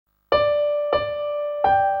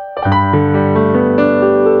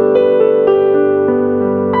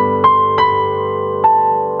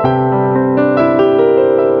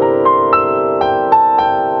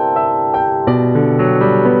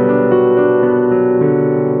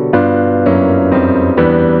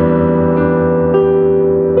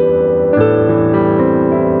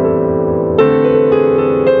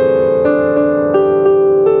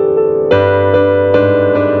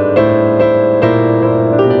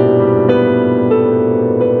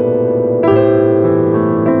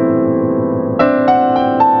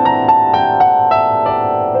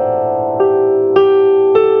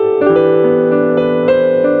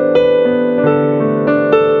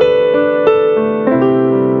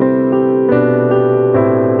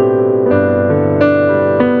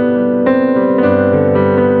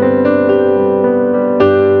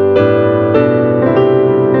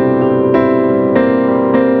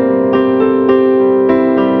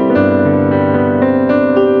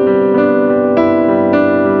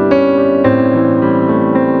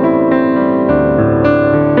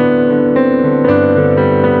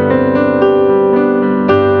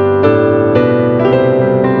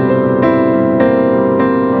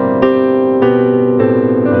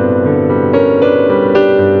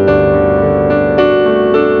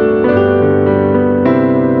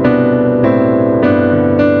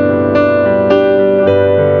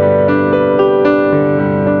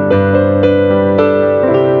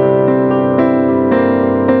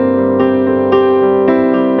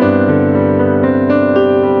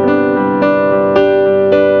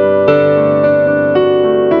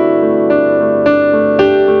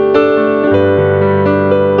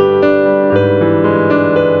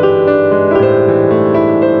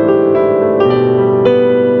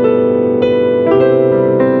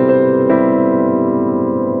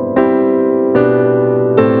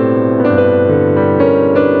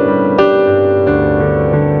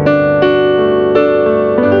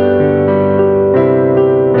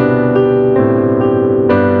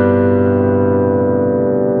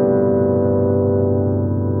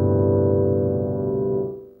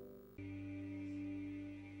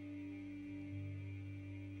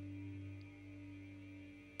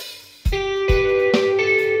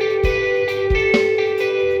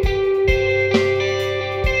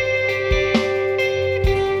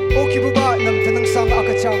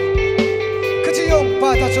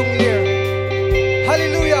chung lir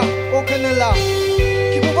hallelujah o kanala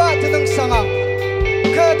kibuba tenang sangam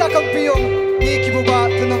ka ta kam piong ni kibuba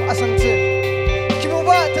tenang asangche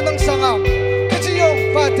kibuba tenang sangam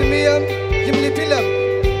kachiyong patimiam yimli pilam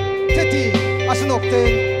teti asanok ten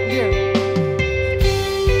lir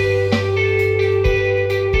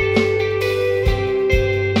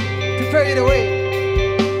prepare it away.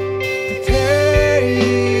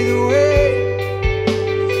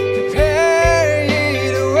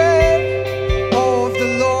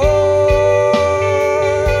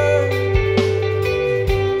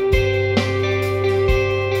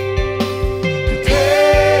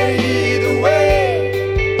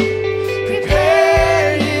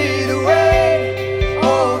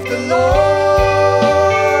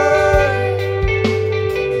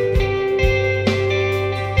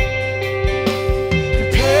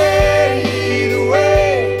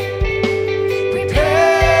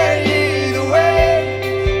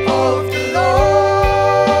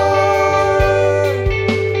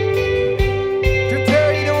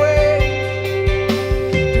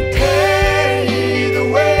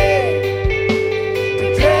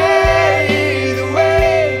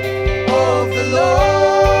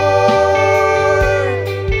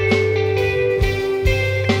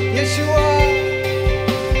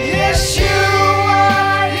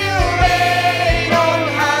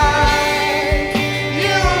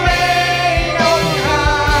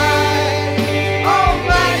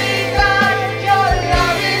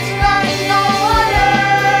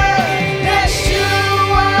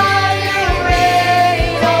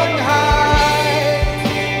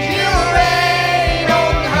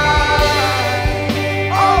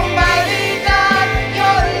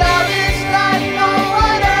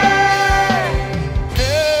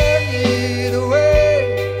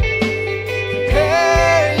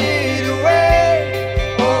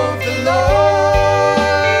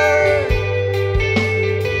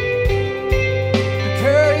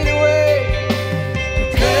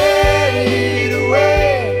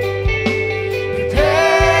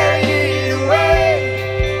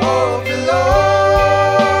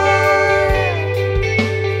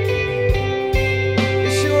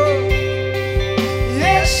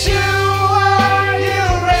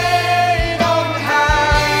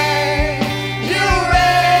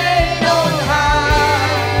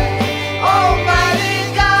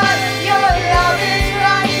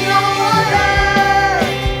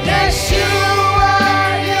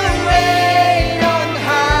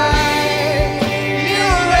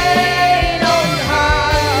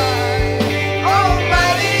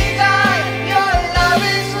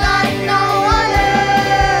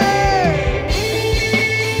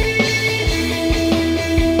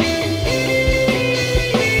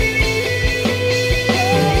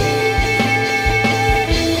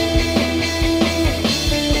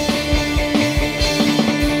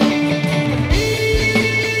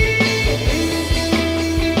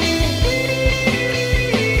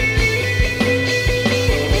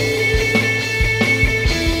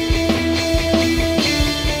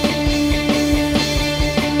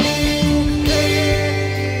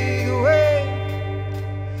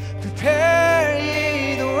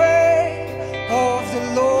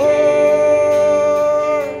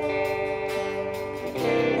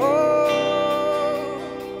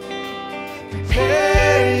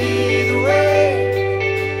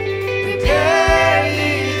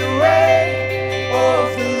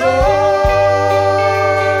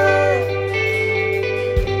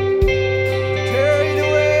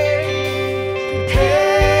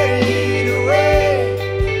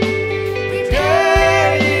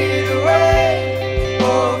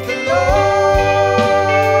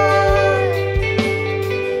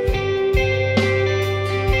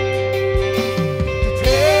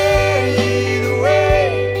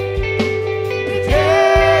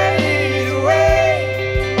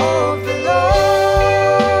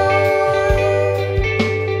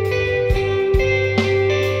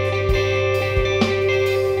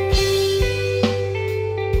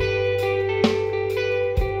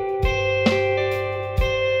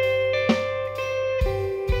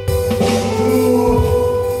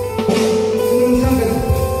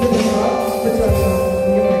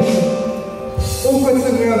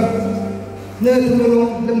 nơi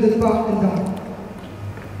tumulong lamdapa anda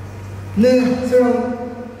nơi serang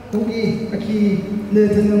togi aki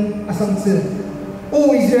nơi tanang asangse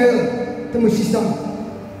o Israel tamusisam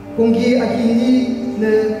kongi aki ni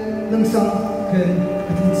nơi nangsang ken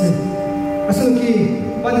atinse asuki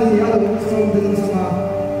panani alam sama dengan sama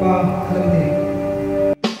pa kalamne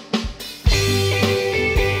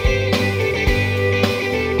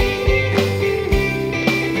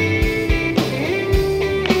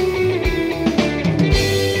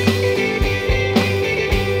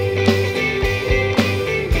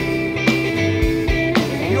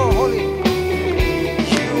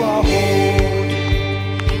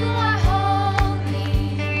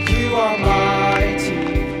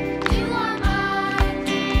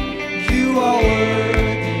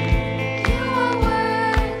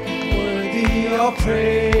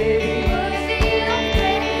praise.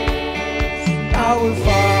 I will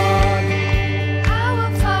follow.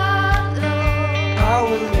 I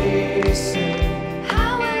will listen.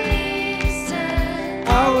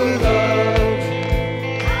 I will love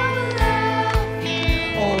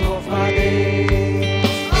all of my days.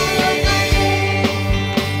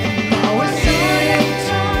 I will sing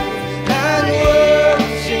and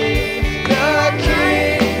worship the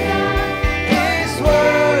King. He's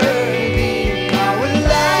worthy. I will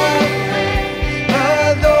laugh and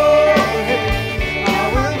adore Him. I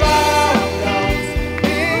will bow down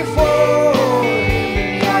before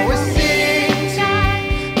Him. I will sing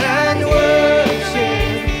and worship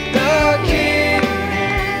the King.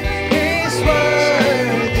 He's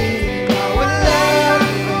worthy. I will laugh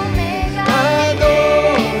and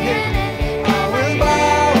adore Him. I will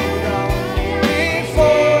bow down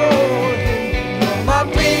before Him. You're my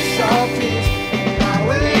Prince of Peace, and I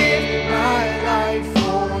will live my life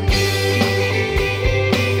for You.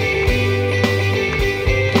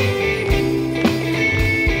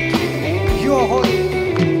 You are holy.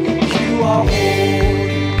 You are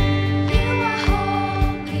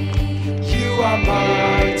holy. You are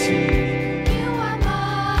mighty.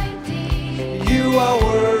 You are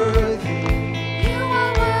worthy.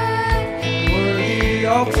 Worthy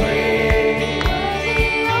of praise.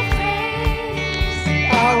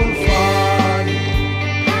 I will follow.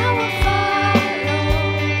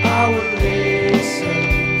 I will listen.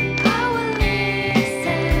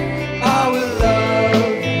 I will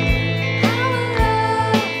love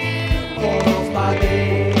all of my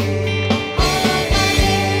days.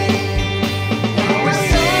 I will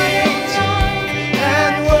sing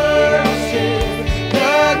and worship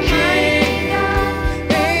the King.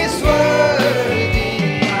 He's worthy.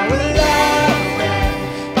 I will laugh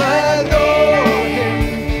and adore Him.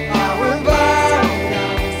 I will bow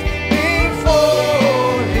down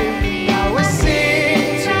before Him. I will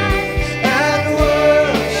sing and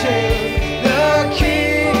worship the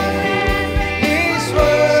King. He's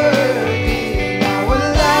worthy. I will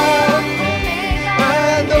laugh and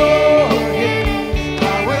adore Him. I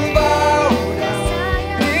will bow down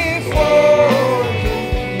before Him.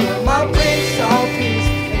 You're my Prince of Peace,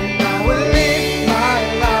 and I will live my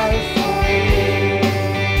life for You.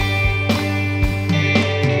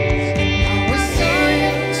 I will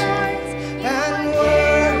sing and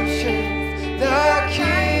worship the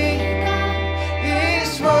King.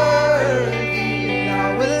 He's worthy. I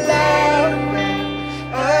will love and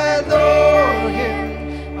adore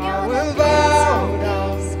Him. I will bow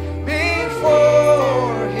down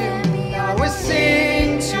before Him. I will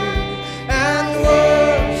sing to and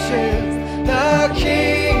worship the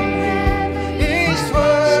King. He's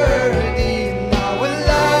worthy. I will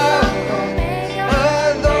love and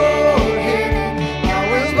adore Him. I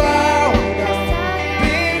will bow down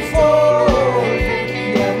before Him.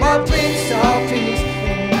 You're my Prince of Peace,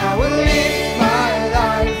 and I will live my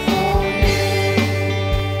life for You.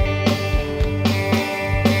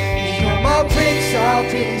 You're my Prince of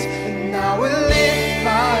Peace, and I will live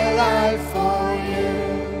my life for You.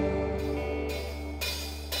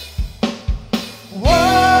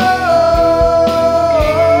 Whoa.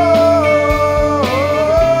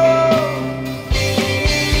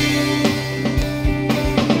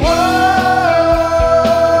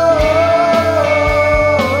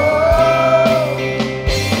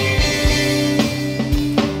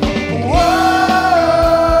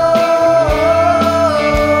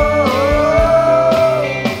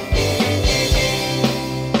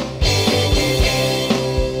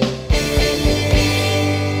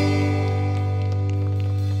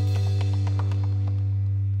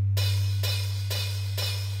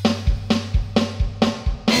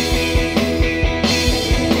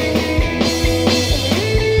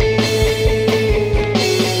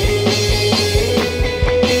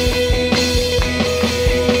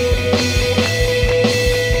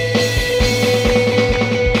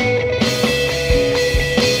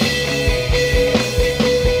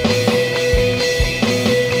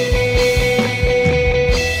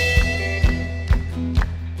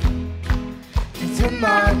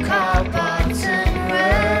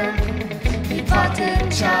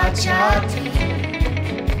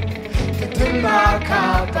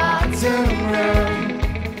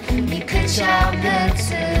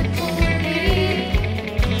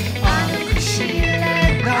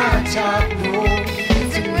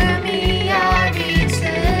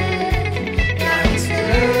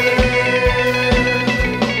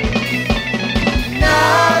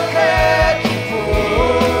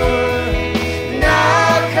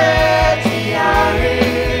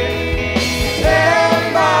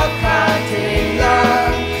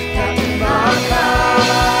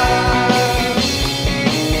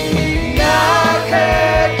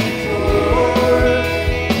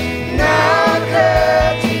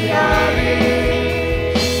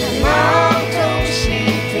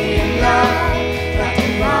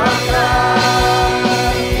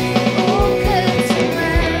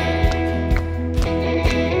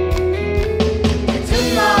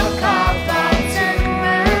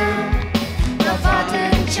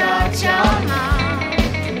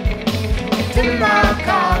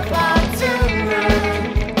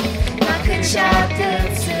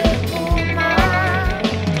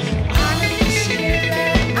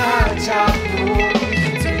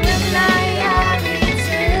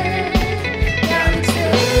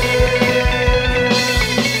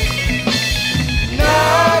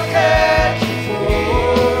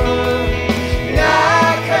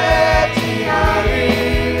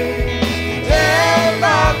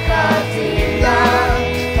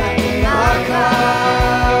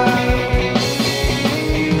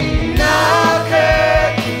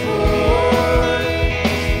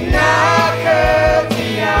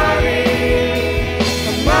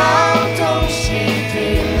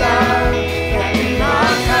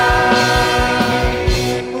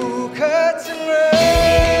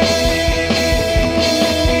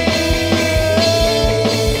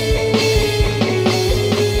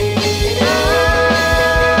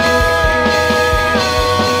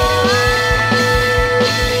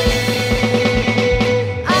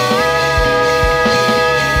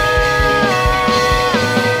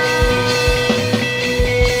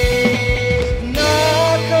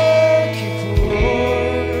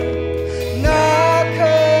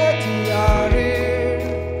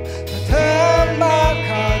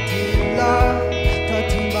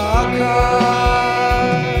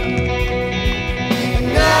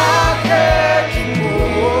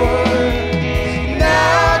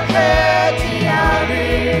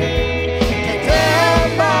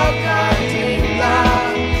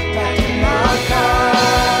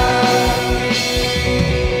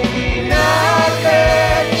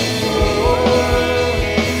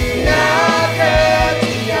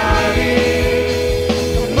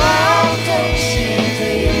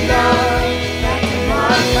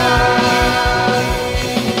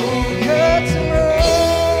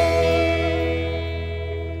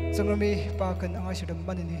 kan ang asyadam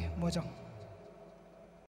manini mojang.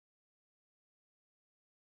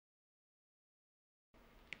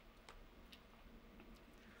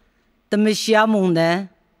 Temisya mong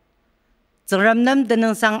na, zengram nam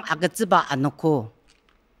deneng sang agazba Anogo.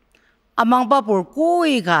 Amang babur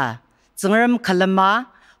kui ka, zengram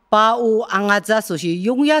kalama, pau angaza sushi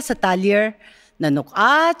yungya setalir, nanuk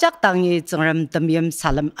ajak tangi zengram temyem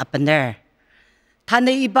salam apener.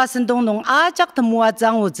 Tane iba sendong nong ajak temua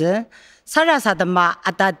zang uze, sarasa-dama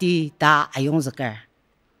atadi da ayong zekar.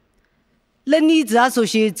 Leni za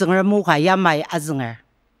sushi zengram muka yamai azengar.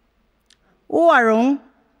 Uarong,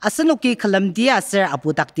 asanuki kalam dia ser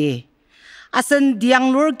abudakti. Asan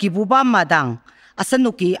diang lur gibuba madang,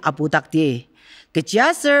 asanuki abudakti.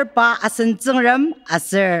 Keja ser pa asan zengram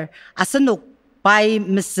aser asanuk pai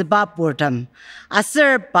meseba burdam,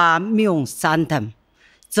 aser pa miung santam.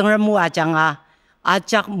 Zengram mu ajang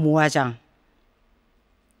ajak muajang.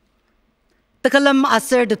 Tekalam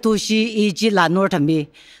aser detushi iji lanur tami,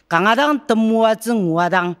 kangadang temua zeng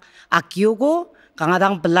muadang akiugo,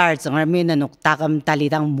 kangadang belar zengrami nanuk takam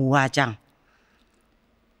talidang muajang.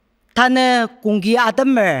 Tane kunggi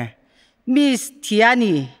adamer, Miss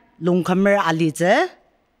Tiani lungkamer alize,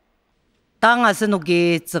 tang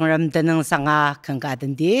asenuki zengram deneng sanga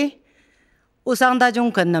kengkadendi, usang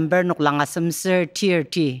dajung ke number nuk lang asem ser tier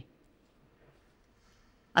ti.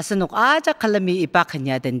 Asenuk aja kalami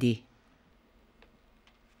ipakanya dendi.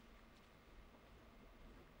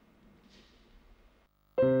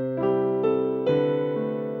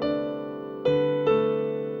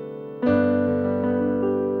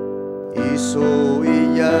 Isu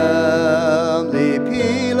iyam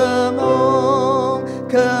lipilanong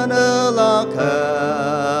kanalakam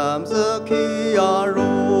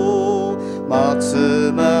zakiyaru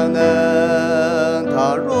maksimanan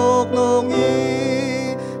tarok nongi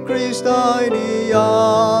Kristai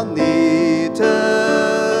niyan nitet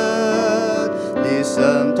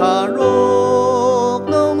nisem tarok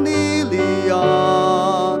nong nilia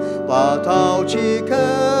patau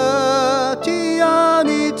chika tiyan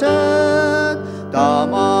nitet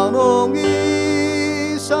damanong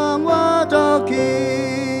isang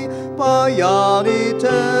wadaki payan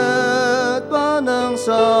nitet panang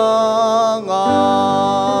sangang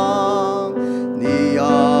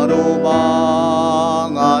niarumang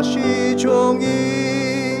시종이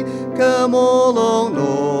그모롱농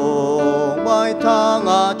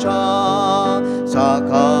마이탕아차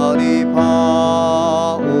사카리파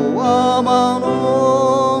우아마농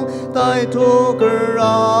다이토그라니테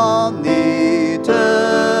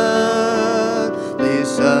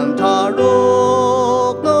리셈타록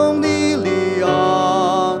농니리아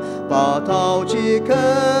바타우지카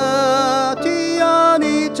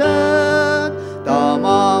티아니테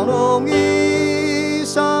다마농이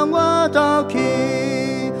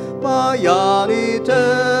Daki bayani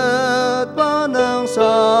tet panang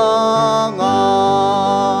sangang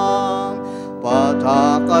patau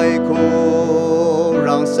他该哭，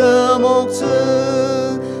让什么词，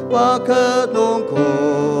把可弄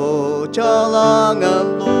哭，加拉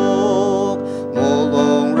安路，莫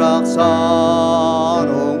龙rak萨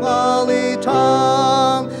龙阿里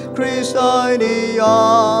汤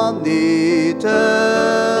，Christiania ni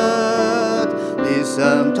tet, ni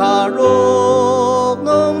sem tarok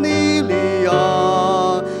nong ni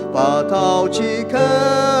lia, pa tau chi ke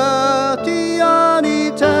tia ni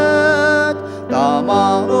tet, ta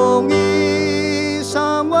mang long i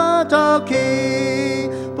sang wa ta ki,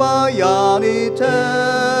 pa ya ni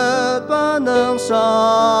tet, pa nang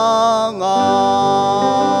sang a.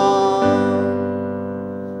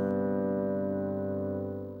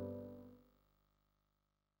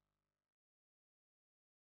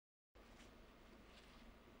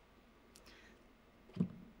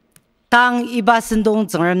当一把神动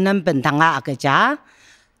众人能本堂啊个家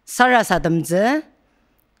，sarasa demze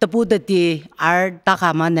tepu deti ar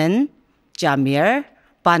takamanen Jembir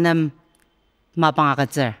panem Mapang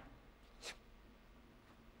akazer.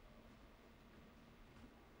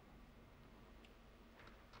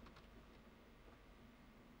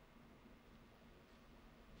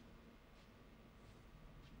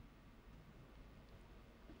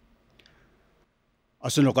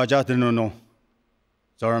 Asunu kaja tenono,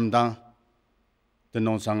 zaramdang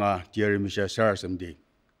tenon sanga tiari misha sarasamdi.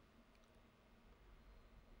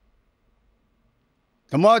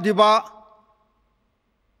 Tama diba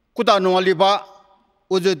kuta nungaliba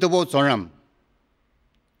uzu tebo zaram.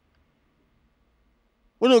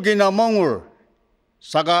 Unugina mangur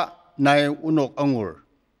saga nai unuk angur.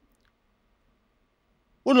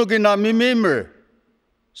 Unugina mimimir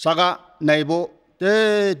saga naibo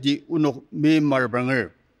te di unuk mimar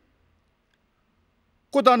banger.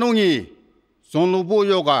 Kuta nungi sonlubu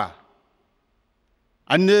yoga,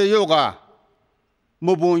 ane yoga,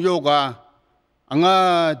 mubun yoga,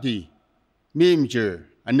 anga di mimjir,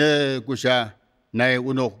 ane gusha nai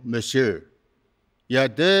unuk mesir. Ya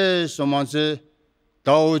de somanse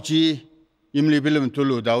tauji imli bilim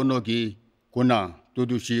tulu da unuki kuna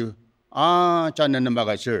tudushi chanan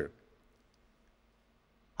magasir.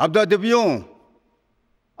 Abda debiyon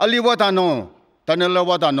aliwatano,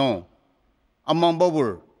 tanelawatano, amang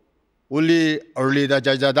babur, uli early da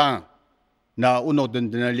jajadan, na unok den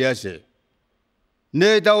denaliase.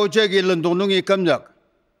 Ne da ojegi lendonungi kamyak,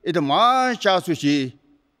 ita ma sushi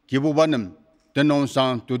kibubanam, denon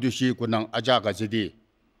sang tudushi kunang ajaga zidi.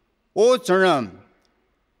 O tsaram,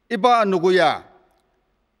 iba nuguya,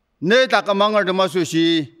 ne da kamangar de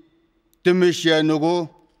masushi, temishia nugu,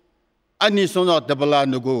 ani sonot debala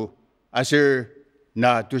nugu, asir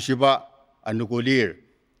na tushiba anugulir.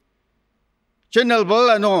 Channel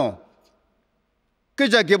bala no,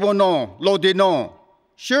 kija kibo no, lodi no,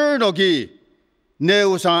 sure no ki, ne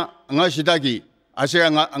usa angashidagi, asir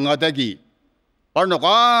angadagi, parno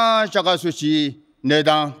ka chaka sushi, ne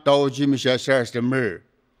dang tau jimisha shares the mir.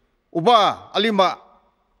 Uba alima,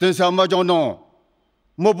 tensa majono,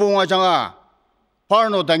 mubunga changa,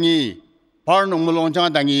 parno dangi, parno mulong changa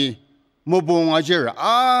dangi, mubunga jir,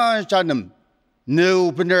 chanam, ne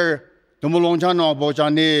upener, tumulong chano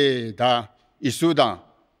bojane da, isudan,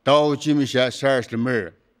 tau jimisha shares the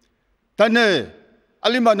mir. Tane,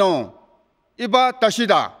 alimano, iba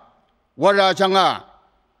tashida, wara changa,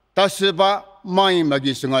 tasiba mai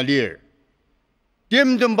magi sengalir.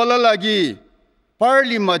 Tim dembalalagi,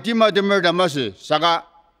 parlima tima demer damase, saga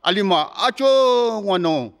alima acho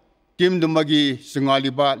wano, tim demagi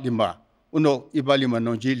sengaliba lima, uno iba lima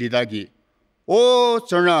nonji lidagi. O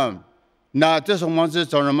tsanam, na tesomanse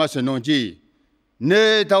tsanamase nonji,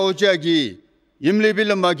 ne tau jagi, imli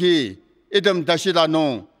bilamagi, idam tashida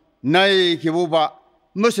non, nai kibuba,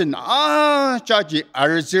 musin chaji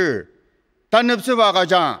arzir. Tanipsiba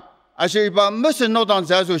gajan, asiriba musin nodan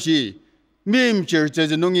zazushi, mimjir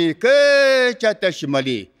zezinungi ke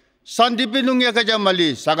jatashimali, sandipinungi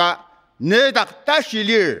kajamali, saga ne dak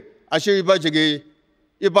tashilir, asiriba jagi,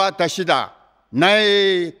 iba tashida,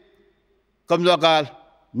 nai kamlagal,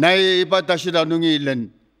 nai iba tashida nungi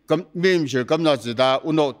len, mimjir kamnazida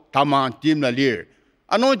uno taman timnalir.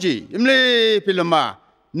 Anoji, imli pilama,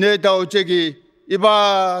 ne dao jagi,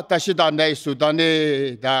 iba tashida nai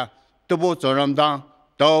sudane da, tabo zoramdang,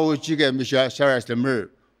 dao jige misha sharas the mir.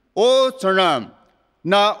 O zoram,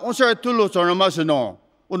 na unsar tulu zoramasano,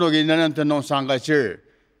 unogi nanantanon sangachir.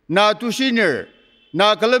 Na tushinir,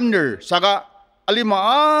 na kalamnir, saga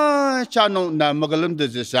alima chano na magalam de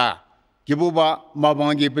zisa. Kibuba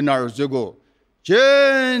mabangi pinar zugo.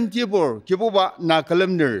 Jen tibur, kibuba na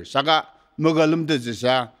kalamnir, saga magalam de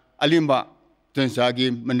zisa, alima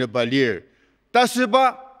tensagi menebalir.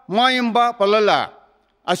 Tasiba mayimba palala.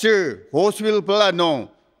 아실 호스빌 플라노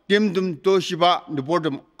딤듬 도시바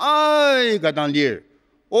느보듬 아이 가당리르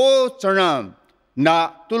오 저람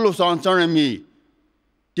나 툴루산 저람이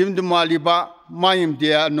딤듬말리바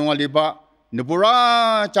마임디아 농알리바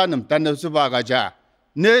느보라 짜ным 단습바가자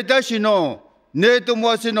내 다시노 내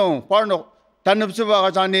도모시노 파노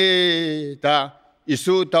단습바가자니 다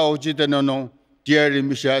이수 타오지드노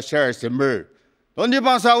디아리미샤 샤르스머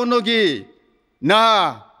돈디방사 운노기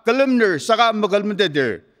나 kalumner saka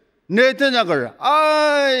magalmeder netenagar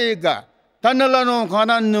aiga tanalano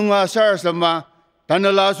kana nunga sarsama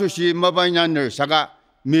tanala sushi mabanyaner saka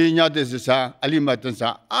minya desisa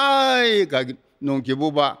alimatansa aiga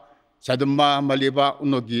nongkibuba sadma maliba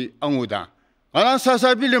unogi anguda kana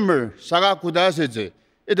sasabilemer saka kudaseje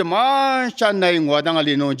edma chanai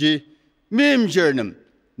ngwadangali noji mimjernem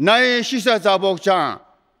nai shisa zabokcha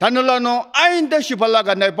tanalano ainda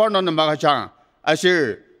shibalaga nai parno magacha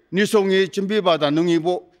asir nisongi chimbi바다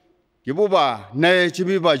능이보 기보바 내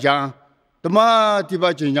집이바장 드마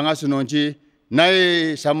디바 진장하스논지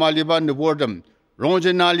나의 사말리바 느보듬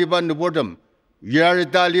롱제나리바 느보듬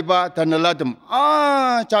위아르달리바 단날라듬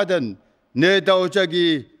아 자든 내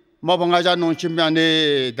다오자기 마방하자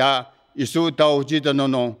논침면에 다 이수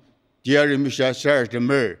다오지더노노 디아르미샤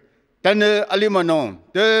샤르드머 단네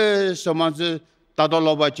알리마노 데 소만즈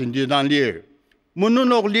다돌로바 진디단리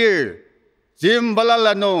문누녹리 Zim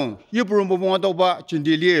balalano yiprum bumotoba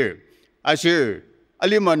chindilir asir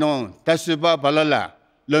alimano tasiba balala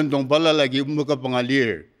londong balalagi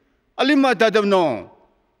mukapangalir alima dadamno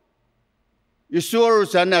isur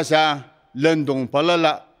sanasa londong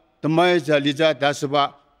balala tamai jaliza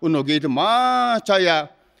tasiba unogit ma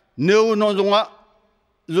chaya neu nonzonga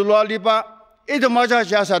zulaliba idamaja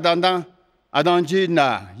jasa dandang adanji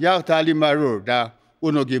na yaktalimaru da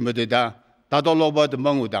unogi mededa tadoloba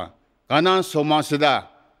manguda 가난 소마스다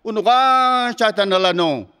우누가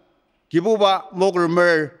차탄날라노 기부바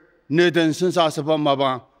목을mer 너든 선사스바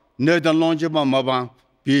마방 너든 론지바 마방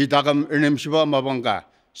비다감 은임시바 마방가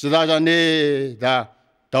스다자네 다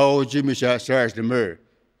다오지미샤 서스mer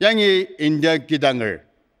양이 인디아 기당을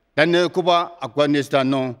단네 쿠바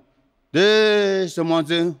아프가니스탄노 데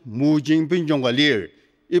소마즈 무징 빈종과리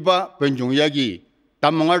이바 빈종야기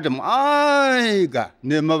담망얼듬 아이가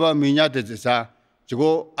네마바 미냐데사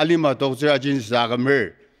지고 알리마 독스라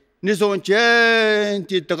진사가mer 니손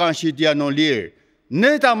젠티 તકાશી디아노리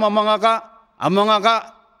네다 마망아가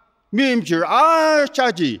아망아가 미임줄 아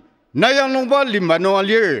차지 나양롱바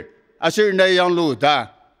림바노알리 아실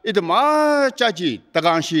나양루다 이드마 차지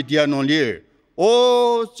તકાશી디아노리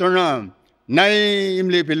오 저남 나이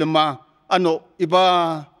임리 빌마 아노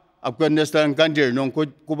이바 아프가니스탄 간디르 농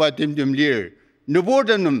쿠바 팀dim리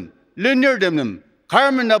느보드는 르니르드는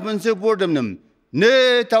카르멘 아븐세 보드는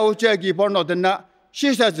네 타오체기 번호드나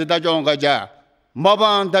시사즈 다종가자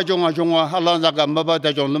마방 다종아 종아 할란자가 마바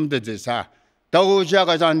다종 넘데지사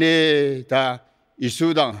다오자가자 네다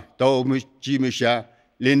이수당 다오무지미샤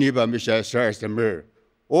레니바미샤 서스머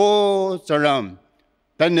오 사람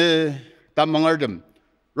단네 담망얼듬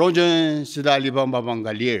로전 시달리바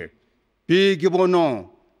마방갈리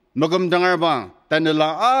비기보노 먹음당얼방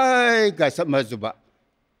단네라 아이가 섭마즈바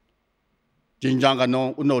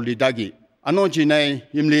진장가노 우노리다기 아노지네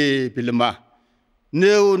임리 빌마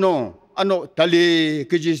네우노 아노 달리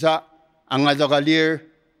그지사 앙아자갈리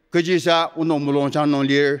그지사 우노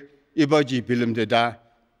물론창노리 이버지 빌름데다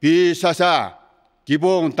비사사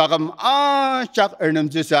기봉 다감 아짝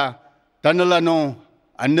얼넘지사 다늘라노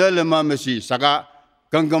안널마메시 사가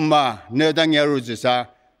강금마 네당야루지사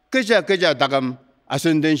그자 다감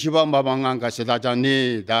아선덴시바 마방안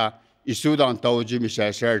가시다자니 이수당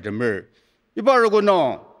다오지미샤 셔드머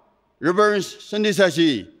이바르고노 Reverend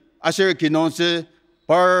Sandisashi Asher Kinonse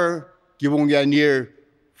Par Kibongya near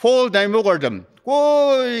Fall Dimogardam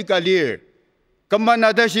Koi Kalir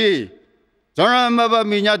Kamanadashi Zaramaba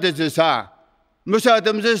Minya Desesa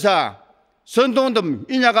Musadam Zesa Sundondam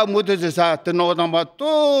Inyaga Mutesa Tenodama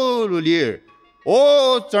Tolulir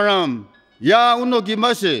O Zaram Ya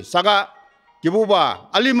Unogimase Saga Kibuba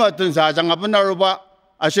Alima Tensa Jangapanaraba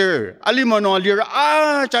Asher Alima no Lir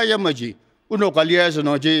Ah Chayamaji Unokalia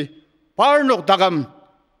Sonoji 파르녹 다감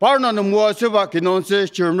파르노는 무엇이바 기논세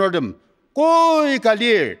쳬르노듬 꼬이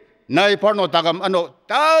갈리 나이 파르노 다감 아노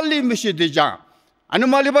달리 미시디장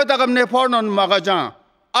아누말리바 다감 네 파르노는 마가장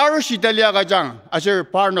아르시달리아 가장 아셔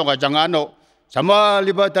파르노 가장 아노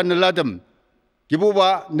사말리바 단라듬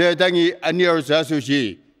기부바 네 당이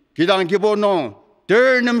아니어사수시 기당 기보노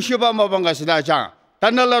데르름 시바 마방가스다장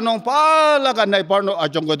단날라노 팔라가 나이 파르노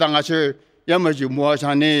아종고당 아셔 야마지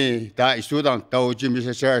무아샤니 다 이수당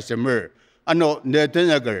다오지미세 샤르스머 아노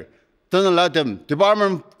네테나거 tana latem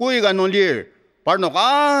department koi ga non lir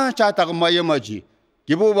parnoka chata kama maji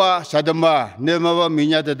kibuba sadama nemaba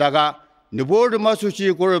minya daga nibor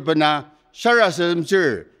masuchi korpana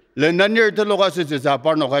sharasamsir lenanir teloga sisa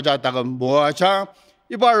parnoka chata kama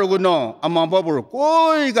ibaruguno amambabur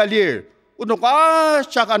koi galir unoka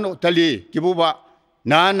chakano tali kibuba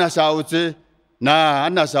na nasauce na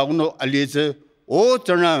nasauno alice o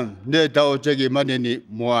tanam ne tao chegi manini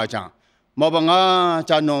moacha mabanga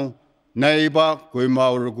chano naiba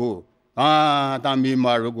kuimaurugu tami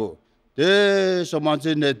marugu de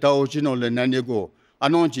somanse ne tao chino le nanigo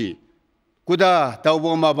anonchi kuda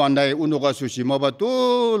taubo mabandai unoga sushi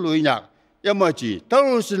mabatu luinya yamachi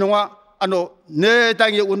tau sinwa ano ne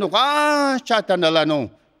tangi unoga chatanalano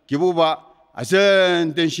kibuba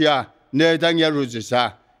asen tensia ne tangi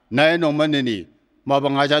ruzisa naino manini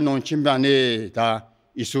mabanga non chimbane ta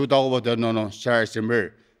isu taoboda no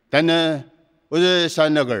sharasimir tane ode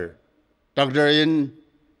sanagar dagdarin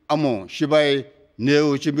amo shibai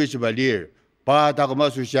neu chimbi chibalir pa takama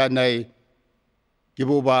susya nai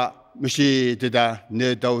kibuba mishi tida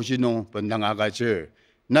ne taushino pandanga che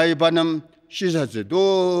nai banam shisaze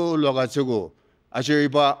do loga chego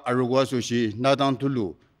ashiriba arugwa sushi nadang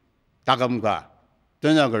tulu tagamga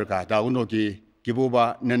tanagarka da unoki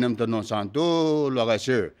kibuba nenam tono santo loga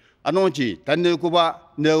che anonchi tanne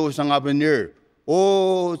kuba neu sangabenir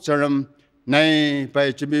o charam nai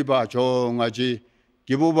pai chimiba chongaji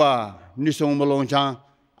kibuba nisong malongchang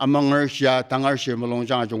amangar sia tangar sia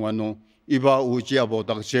malongchang jongwano iba uji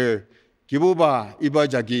abodak se kibuba iba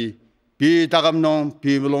jagi pi tagamnong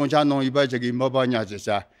pi malongchang no iba jagi mabanya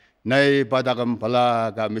jesa nai padagam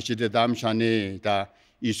pala ga miside dam shane ta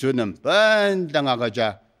isunam ban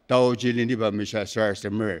dangagaja tau jilini ba misha sar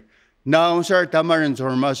semer now sir tamarin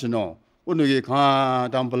zormasno unugi kha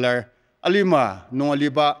tambalar alima no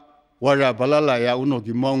aliba wara balala ya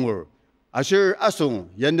unogi mongor asir asung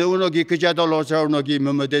yende unogi kejadolo sa unogi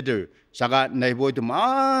memededer saga naiboid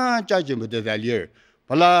ma chaji mededalier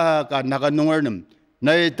pala ka naganungernum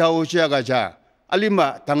nai tausia gaja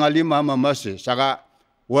alima tangalima mamase saga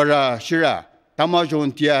wara shira tamajon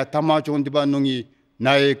tia tamajon dibanungi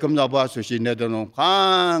nai kamnaba sushi nedono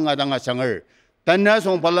kangadanga sangar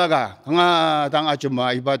tanasong palaga kanga tanga chuma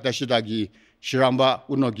ibata shidagi shiramba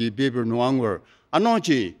unogi beber nuangor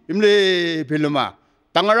anonchi imle piluma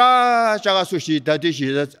tangara chaga sushi tadishi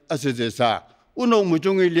asezesa uno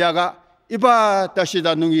mujungi liaga iba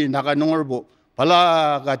tashida nungi naga nungorbo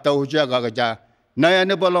pala ga tauja ga ja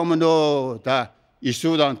nayane balomno ta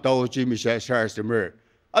isudan tauji misha sharsemer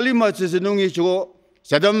alima nungi chugo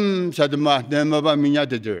sadama nemaba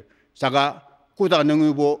minyade saga kuda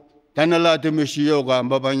nungibo tanala demishiyoga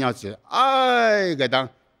mabanyatse ai gadang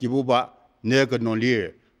kibuba nega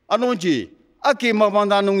nonlir anonji aki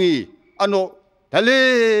mabanda nungi ano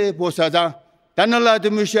tale bosaja tanala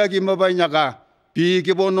demishagi mabanyaga bi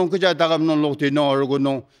kibonon kja dagamnon lokte no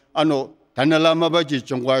orgono ano tanala mabaji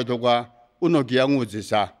chongwa doga uno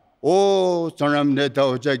gianguzisa o sonram neta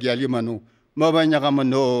ojagi alimanu mabanyaga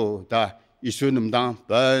mano ta isunumdang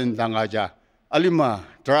ban dangaja alima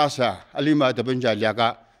trasa alima tabanja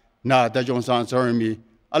liaga na da jongsan sormi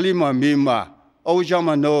alima mima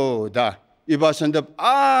ojama no da iba sendep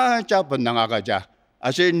cha panangagaja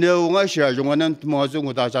ase neunga sia jonganan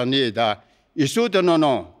tmozungu da jani da isu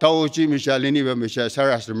tenono tauji mishalini be misha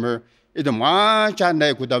sarasmer idama cha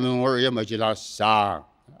nai kudamen or yamajila sa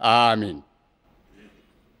amen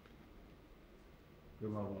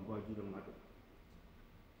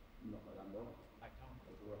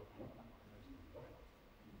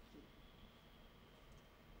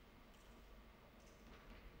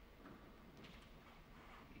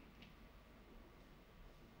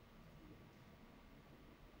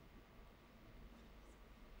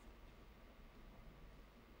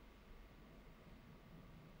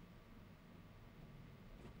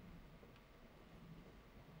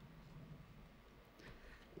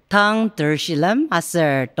Tang tershilam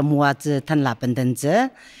aser temuazi tanla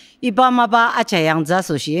pendenze iba maba acayang za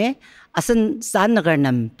sushi asen san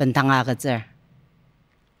negernam pentanga gazer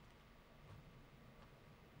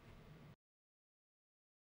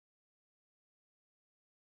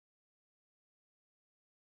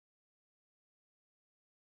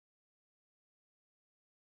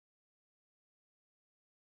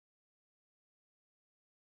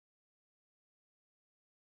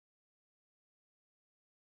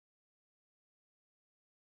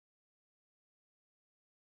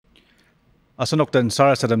Asanok dan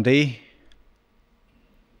sara sadam day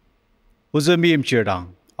uzami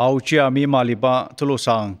imchirdang auchia mi maliba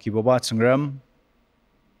tulosang kibaba tsangram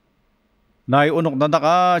nai unok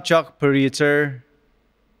nandaka chak periter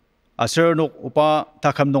asernuk upa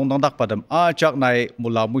takam nong nangdak padam ajak nai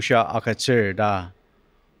mula musya akacir da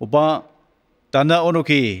upa tana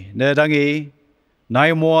onuki nedangi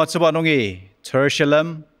nai mua ceba nongi Jerusalem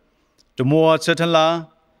dumua cetanla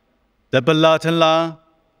debela tanla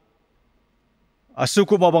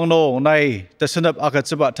asuku mabang nong nai tersenap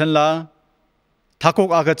akaceba tanla takuk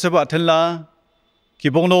akaceba tanla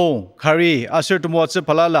kibong nong kari asir dumua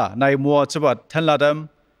cepalala nai mua ceba tanla dam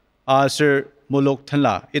asir muluk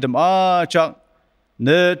tanla idam ajak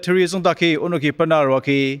ne terizong daki onuki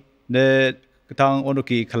panarwaki ne ketang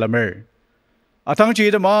onuki kalamer atang ji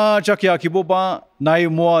idam ajak ya kiboba nai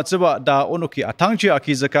mua ceba da onuki atang ji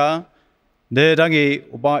akizaka ne dangi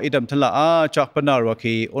uba idam tanla ajak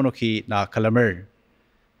panarwaki onuki na kalamer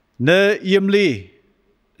ne yemli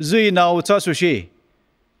zui na uca sushi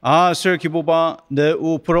asir kiboba ne u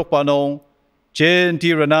purok panong jen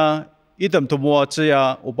tirana idam tumua cya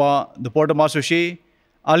uba deporda masushi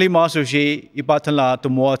ali masushi ibatanla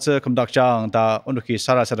tumua ce kamdakjang da onuki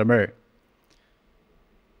sara sadamer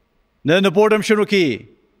ne nebordam shunuki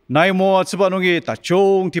nai mo cebanungi ta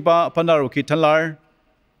chong tiba panaruki tanlar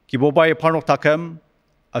kibobai parnok takam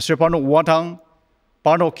asir parnok watang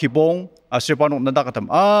parnok kibong asir parnok nandakatam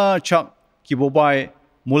chak kibobai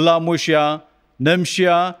mula musya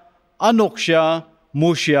nemsya anoksya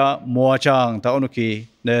musya moachang ta onuki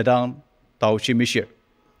nedang tau chimishir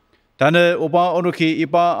tane oba onuki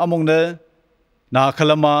iba amongne na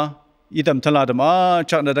kalama idam taladam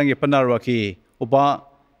chak nadangi panarwaki oba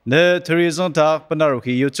ne terizon ta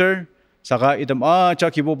panarwaki yuter saka idam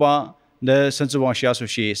chak kiboba ne sensuwang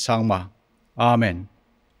siasushi sangma amen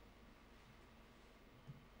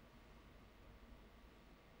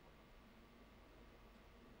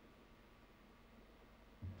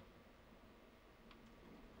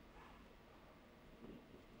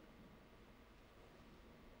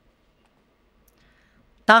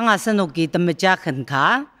Tang asanuki tamajakan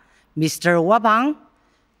ka, Mr. Wabang,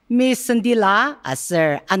 Miss Sandila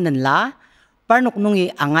asir ananla, parnuk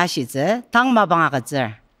nungi angashize, tang mabang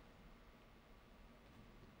akazir.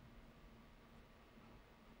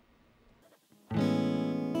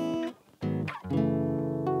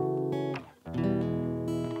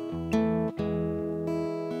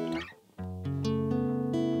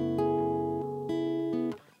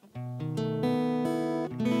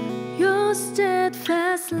 Your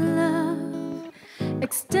steadfast love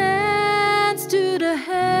extends to the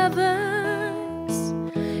heavens.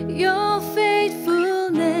 Your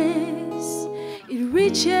faithfulness, it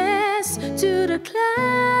reaches to the clouds.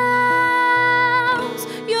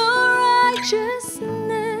 Your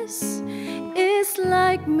righteousness is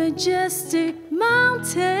like majestic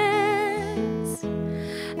mountains,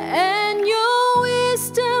 and your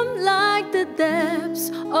wisdom like the depths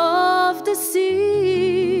of the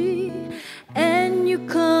sea. And you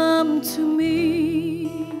come to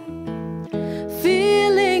me,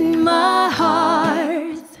 filling my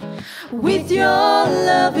heart with your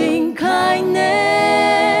loving kindness.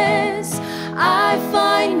 I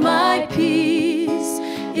find my peace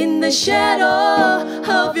in the shadow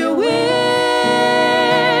of your wings.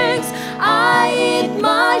 I eat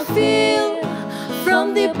my fill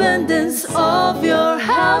from the abundance of your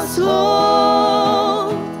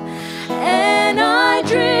household, and I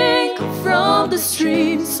drink from the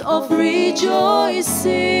streams of rejoicing.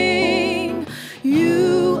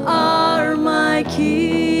 You are my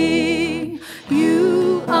King,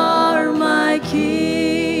 you are my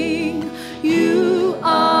King, you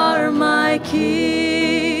are my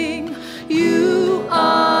King, you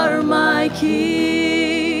are my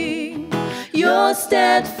King. Your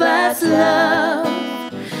steadfast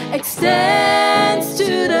love extends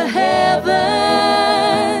to the heavens.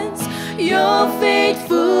 Your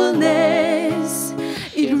faithfulness,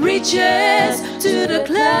 it reaches to the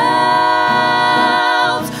clouds.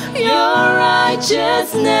 Your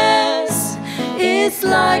righteousness is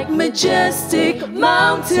like majestic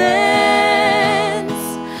mountains,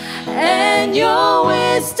 and your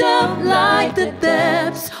wisdom like the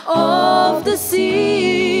depths of the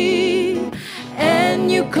sea.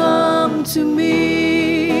 And you come to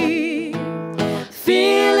me,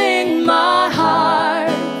 filling my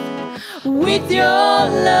heart with your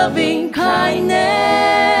loving kindness.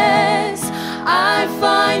 I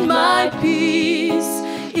find my peace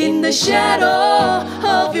in the shadow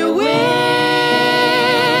of your wings.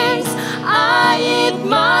 I eat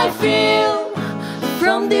my fill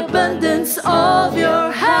from the abundance of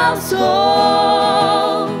your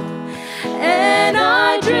household, and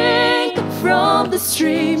I drink from the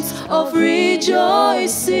streams of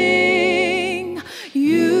rejoicing.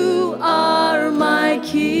 You are my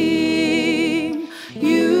King,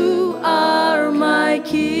 you are my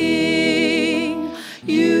King.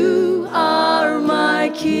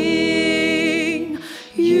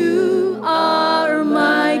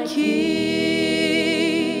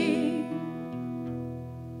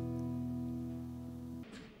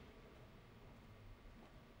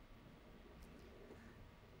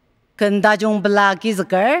 kendajung belagi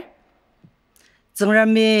zeker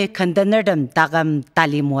zengrami kendenerdem dagam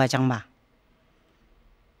tali muajangma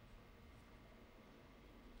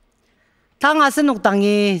tang asenuk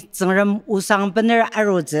tangi zengram usang bener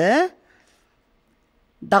aroze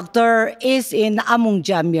Dr. is in amung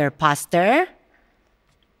Jembir pastor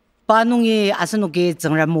panungi asenuki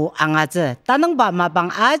zengramu angaze tanang ba mapang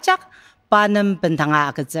ajak panam bentanga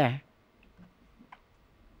agezer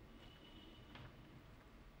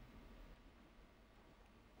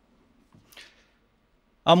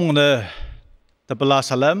amung ne tabla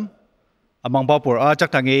salam amang bapur ajak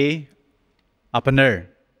tangi apener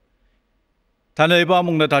tanai ba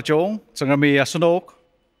amung ne tachong zengrami asenuk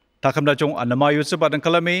takam dachong anamayu sebadan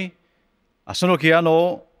kalami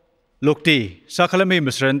asenokiano lukti sakalami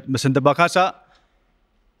mesen bakasa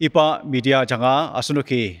ipa media janga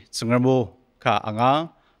asenoki sengramu ka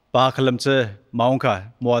anga ba kalamche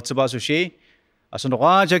maungka muat seba sushi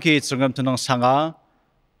asenoka jaki sengram tenang sanga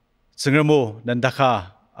sengramu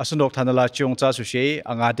nandaka asenok tanala chiong cha sushi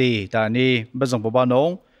angadi tani bazang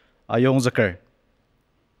bobanong ayong zakar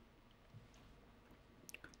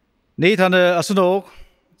ni tana asenok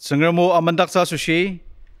sengramu amandaksa sushi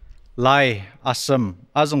lai asam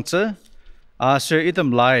azongce asir item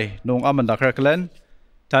lai nong amandakar klan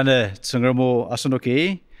tane sengramu asenoki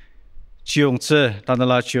chiongce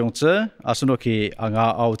tanala chiongce asenoki anga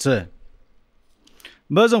auce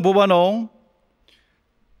bazang bobanong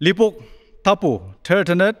lipuk tapu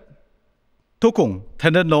tertenet tukung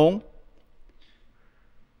tenet nong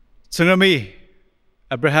sengrami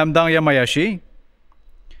Abraham dang yamayashi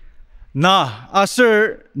na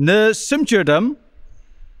asir ne simchirdam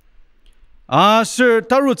asir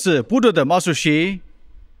tarutse budodam asushi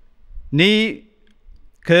ni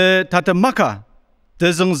ke tatamaka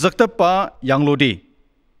tezeng zaktapa yanglodi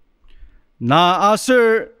na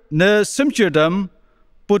asir ne simchirdam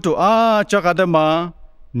putu a chakadama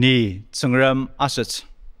ni tsengram asets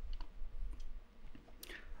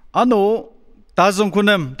ano tazeng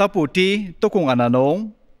kunam taputi tokung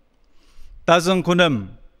ananong tazeng kunam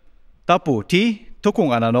tapu ti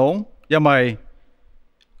tukung ananong yamai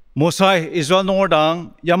mosai Israel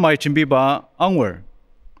nordang yamai chimbiba angwer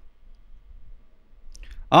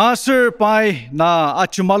asir pai na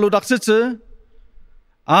achumalu daksetse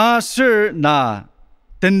asir na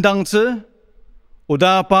tendangse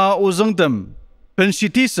udapa uzengdem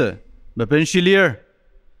pensitise bepensilir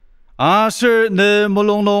asir ne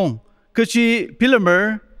molongnong kechi pilamer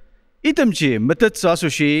itemchi metetsa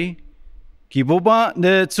sushi kiboba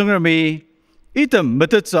ne tsungrami item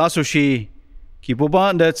metetsa sushi kiboba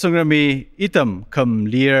ne tsungrami item kam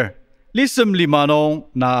lier lisem limanong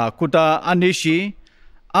na kuta anishi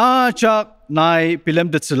achak nai pilem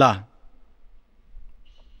detsela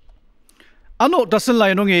ano dasen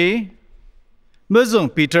lainongi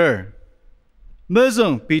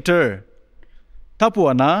mezeng Peter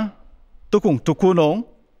tapuana tukung tukunong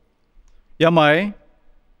yamai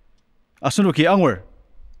asunuki angwer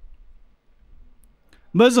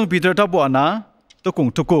mezeng Peter tapuana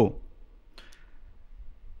tukung tuku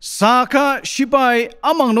saka shibai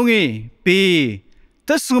amang nungi pi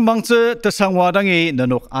tesengmangce tesangwadangi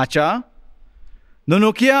nanok acha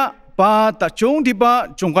nanokia pa tachong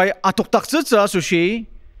diba jongkai atok takse sushi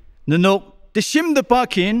nanok tesim de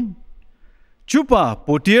pakin chupa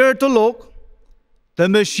potier tolok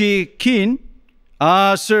temeshi kin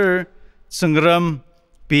asir sengram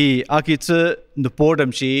pi akitse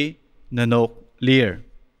nupordamshi nanok lier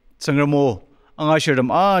sengramo angashirdam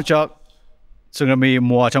achak sengrami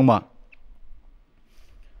muachangma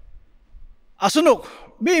asunok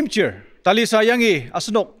mimchir tali sayangi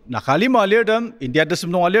asunok nakalima lirdam India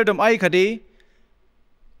desmnong lirdam ai khadi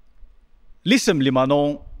lisem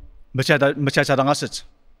limanong machadang asets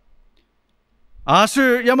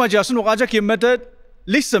asir yamaji asunok ajaki method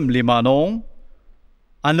lisem limanong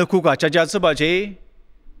anukuka chajat sebaje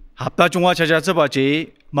hapta chunga chajat sebaje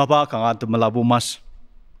maba kanga tumalabu mas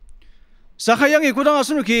sakhayangi kudang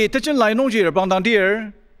asunuki techen lainong jir bangdang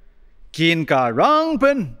dir kin ka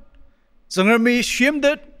rangpen zengrami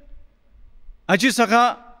shimdet aji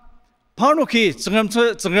saka parnoki zengram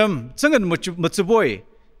mutsuboy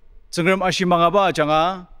zengram ashimangaba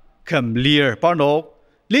janga kam lier parnok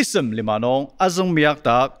lisem limanong azung miyak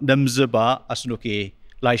tak namzeba asunuki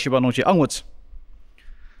laishibanong ji anguts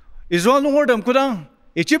Israel nungordam kudang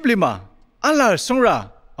Egypt lima alar sungra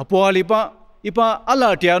apualipa ipa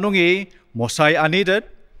alar tianungi mosai anidet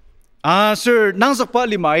asir nangzakpa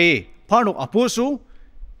limai parnok apusu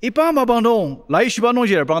ipa mabanong laishibanong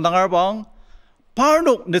ji bangdangar bang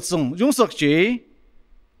parnok nitsung yungsakji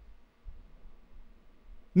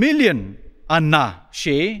million anna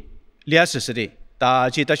she liasisidi ta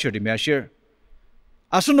chi ta shuri mya shir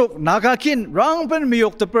asunok nagakin rang pen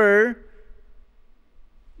miyok teper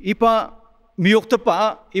ipa miyok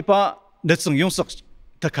tepa ipa netseng yung sak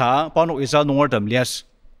taka panok isa nungar dam lias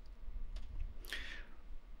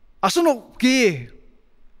asunok ki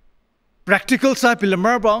practical sa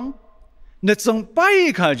pilamar bang netseng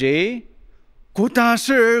pai kha je kuta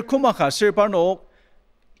sir kumaka sir panok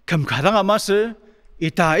kam kadang amas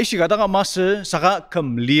ita isi kadang amas saka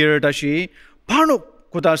kam lir dashi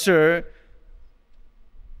panok kuta sir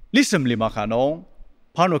lisem lima kanong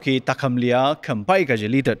panoki takamlia kampai ka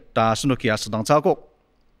jelidat ta sunuki asadang cakok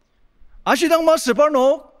asidang mas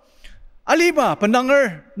panok aliba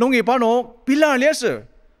pendanger nongi panok pilar liasa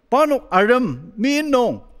panok aram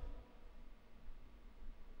minong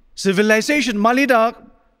civilization malidak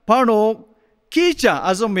panok kicha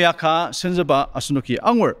azamyaka senjaba asunuki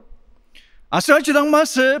angwer asadang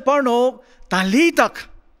mas panok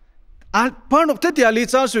talitak panok teti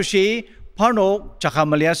alitsa sushi panok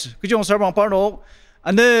cakamalias kejong serbang panok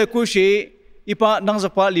ane kushi ipa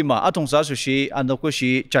nangzapa lima atong sa sushi ane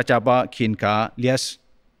kushi cacaba kinka lias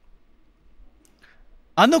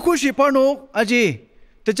ane kushi panok aji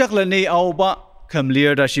tejaklani auba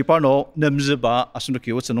kamlir da shi panok namzba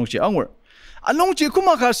asunuki utsanongchi angwer anongchi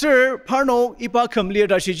kumaka sir panok ipa kamlir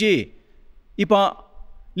da shi ji ipa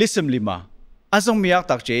lisem lima azong miyak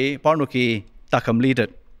takje panoki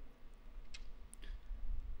takamlidat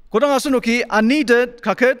Kodang asunuki anidat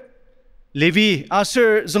kaket Levi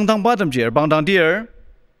asir zengdang badam jir bangdang dir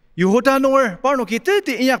Yuhuda nor parnok ite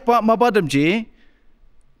iyak pa mabadam ji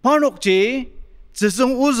parnok ji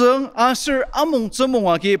zezeng uzeng asir among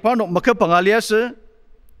zemong aki parnok maka pangalias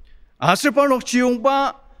asir parnok ciung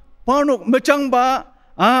ba parnok mecang ba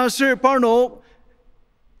asir parnok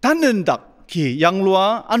tanendak ki yang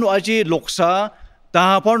lua anu aji loksa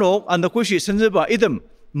ta parnok andakushi senjeba idem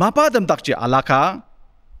mapadam takji alaka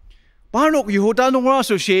Panok Yehuda nungra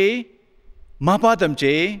sushi mapadam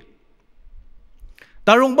je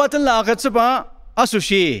tarung batan la akat seba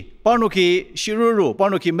asushi panoki shiruru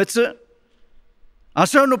panoki metsu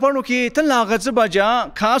asarno panoki tan la akat seba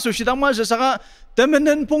ja ka sushi dangma saka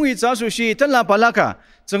temenen pungi za sushi tan la palaka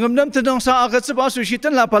cengam nam tendang sa akat seba sushi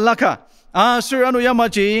tan la palaka asur anu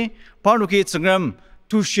yamaji panoki cengam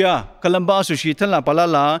tusya kalamba sushi tan la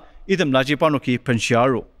palala idam laji panoki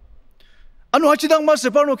pensyaru Anu acidang mas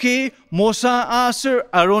panoki mosa asir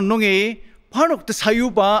aron nungi panok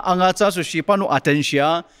tesayuba angatsa sushi pano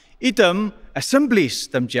atensya item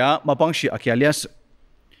assemblies tamja mapangshi akialias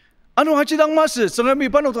Anu acidang mas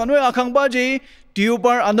sengami panok tanoi akang baji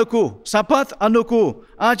diubar anuku sapat anuku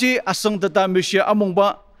aji asang tata misya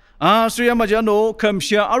amongba asya majano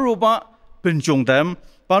kamsya aruba penjongdam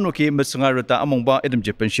panoki metsengaruta amongba idem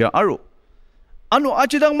je pensya aru Anu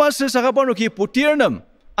acidang mas saka panoki putirnam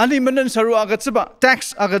Ani menen saru agat seba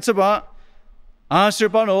tax agat seba asir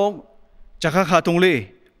panok cakak hatungli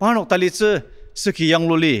panok talitse seki yang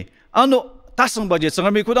luli anu tasang baje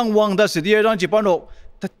sengami kudang wang da sedia rang ji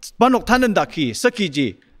panok tanen daki seki ji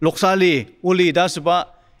loksali uli da seba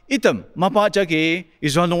item mapa jagi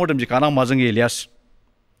izwan ngodam ji kanang mazang elias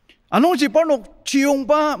anu ji panok ciung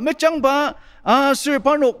ba mecang ba asir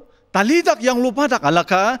panok talidak yang lupa dak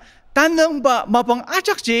alaka tanang ba mapang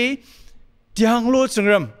acak ji Tiang lo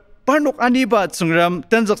cengram, panuk aniba cengram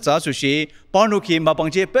tenzak za sushi, panuki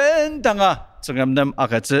mapangje pentanga cengram nam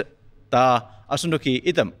agatze ta asunuki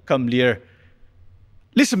idam kamlir.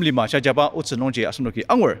 Lisem lima cajaba utsenongje asunuki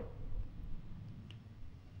angwer.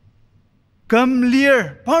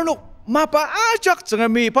 Kamlir panuk mapa ajak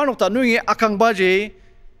cengrami panuk tanungi akang baje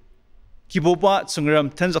kiboba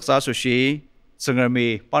cengram tenzak za sushi,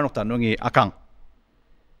 cengrami panuk tanungi akang.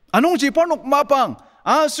 Anongji panuk mapang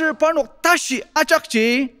Asir panok tashi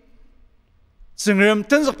ajakji Sengrim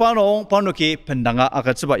tenzak panong panoki pendanga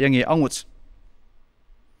akat sebab yangi angut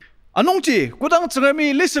Anongji kudang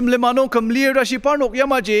cengrami lisim lemanong kamlir rashi panok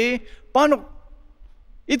yamaji Panok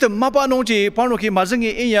item mapa anongji panoki mazengi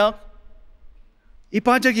iyak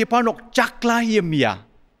Ipajagi panok cakla yemya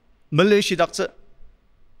Malaysia dakse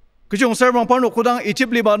Kejong serbang panok kudang icip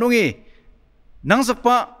libanongi Nangsak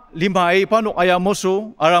pa limai panok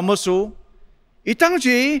ayamosu aramosu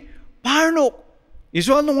Itangji panok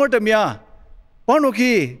iswan nungor damya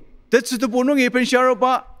panoki tetsudubu nungi pensyaro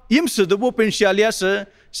pa imsudubu pensyalias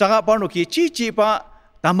saka panoki cici pa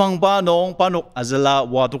tamang pa nong panok azala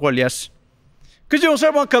watukor lias kejong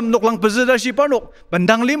serbang kam noklang pezeda si panok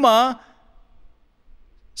bandang lima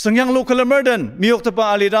sengyang lo kalamerdan miok tepa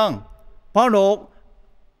alidang panok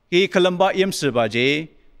ki kalamba imsu baje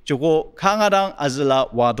joko kangadang azala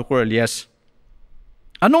watukor lias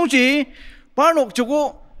anongji Panok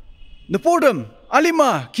cukup nepodem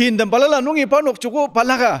alima kin dan palala nungi panok cukup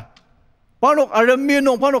palaka panok arami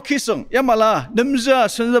nong panok kiseng ya mala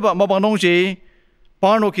nemza senjaba mabang nongji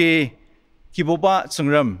panok ki boba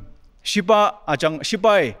sengram shipa ajang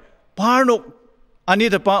shipai panok ani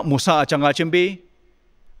dapa musa ajang ajembi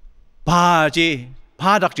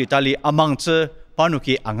padak ji tali amang ce panok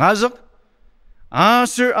ki angazak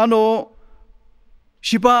asir ano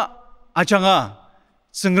shipa ajanga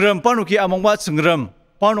sengram panok ki amangba sengram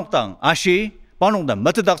panok tang ashi panok dan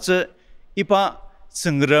matadak ce ipa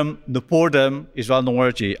sengram nupordam Israel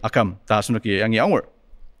nongwarji akam ta sunuki yangi angwer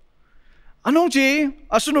anongji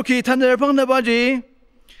asunuki taner pangnabaji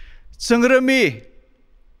sengrami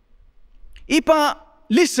ipa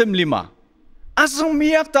lisem lima asang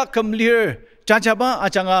miyak ta kamlir jajaba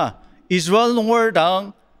ajanga Israel nongwar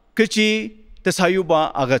dang keci tesayuba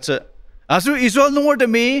agatse asu Israel nongwar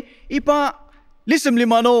demi ipa lisem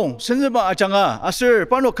lima nong senjaba ajanga asur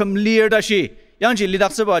panok kamlir dashi yangji lidak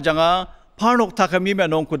seba ajanga panok takami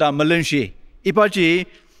menong kuda melenshi ipaji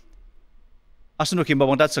asunuk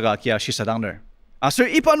imbawang datsaga kia shisadangner asur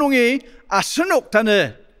ipanungi asunuk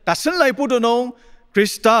tane tasenlai pudonong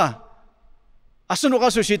Krista asunuk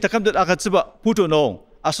asushi takamdat akatsiba pudonong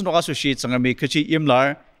asunuk asushi tsangami keci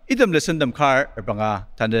imlar idam lesendam kar erbanga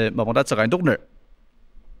tane mabang datsaga indokner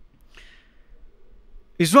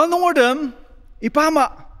Israel nongordam ipama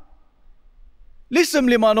lisem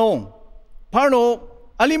limanong panok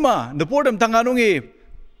alima nepordam tanganungi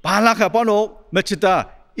palaka panok mecita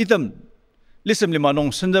idam lisem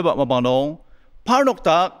limanong sendaba mabanong panok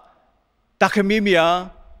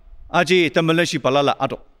takemimia aji tamelensi palala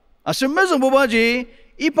adok asemezong bobaji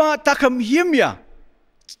ipa takam himya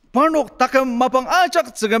panok takam mapang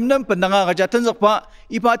ajak segamnam pendanga gaja tenzakpa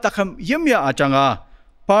ipa takam himya ajanga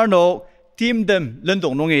panok timdem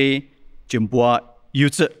lendong nongi jimbua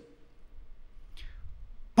yutse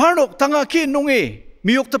panok tanga kin nongi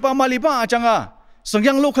miyok tepa maliba ajanga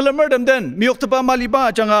sengyang lokalamer den miyok tepa maliba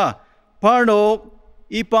ajanga panok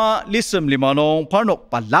ipa lisem limanong panok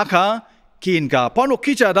palaka kinga panok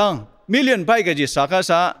kichadang million bai gaji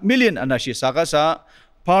sakasa million anashi sakasa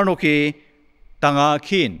panoki tanga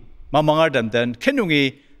kin mamangar den kenungi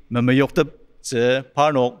mamayok tep se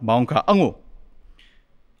panok maungka angu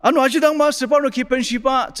anu ajidang ma se panoki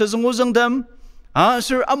penshipa tsezongozang dem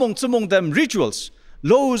sir among tsumong dem rituals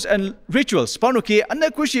laws and rituals panoki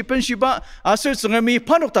anakushi penshiba asir tsungami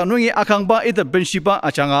panok tanungi akangba ita penshiba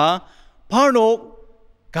achanga panok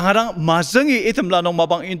kangarang mazangi item lanong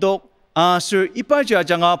mabang indok asir ipaja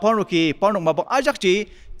janga panoki panok mabang ajakji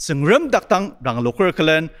tsungram daktang rang lokur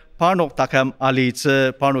kalen panok takam ali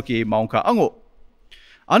tse panoki maungka ango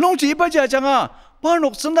anong ji ipaja janga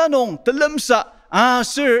panok sendanong telemsa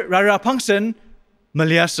asir rara pangsen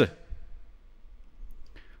meliasa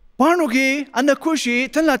panoki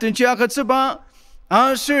anakushi tenlatin ci akatseba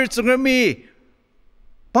asir tsungrami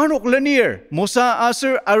panok lanier mosa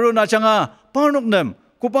asir aruna janga panok nem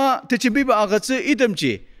kupa techibiba agatse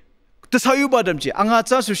idamji tesayuba damji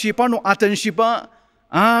angatsa sushi panok atenshiba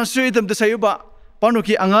asir idam tesayuba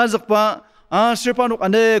panoki angazakpa asir panok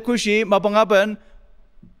anakushi mabangaban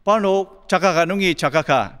panok cakakanungi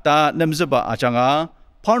cakaka ta nemzeba ajanga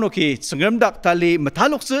panoki tsungamdak tali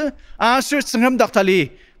metalokse asir tsungamdak tali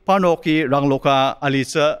panoki rangloka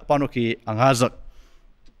alisa panoki angazak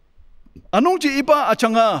anongji iba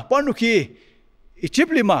achanga panoki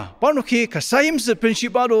ichiplima panoki kasayim se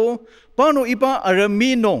principado pano iba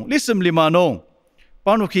araminong lisem limanong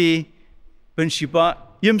panoki principa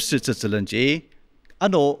yimse tsetselenji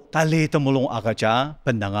ano tali temulong agaja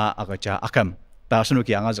pendanga agaja akam ta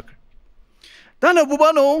sunuki angazak tana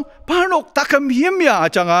bubano panok takam himya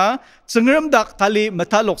achanga tsengram dak tali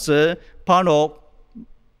metalokse panok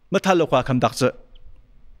metalokwa kamdakse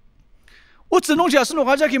utsenong jasno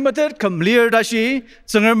gaja kimater kamlir dashi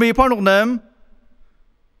tsengrami panok nam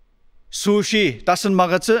sushi tasen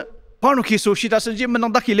magatse panoki sushi tasen ji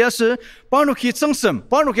menang dakilias panoki tsengsem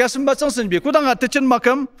panoki asem ba tsengsen bi kudanga techen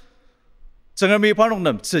makam tsengrami panok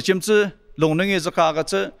nam tsechimtse longnenge zaka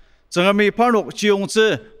gatse tsengrami panok jiongtse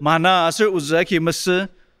mana asir uzaki mes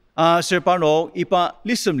asir panok ipa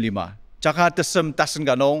lisem lima jaka tesem tasen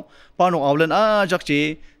ganong panok awlen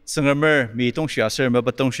jakji tsengramer mi tongshia ser me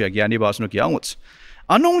batongshia gyani basno kiangut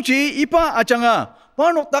anongji ipa achanga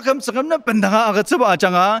panok takam tsengamna pendanga agatseba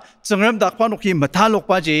achanga tsengram dak panoki matalok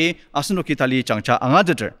paji asnoki tali changcha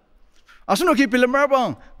angader asnoki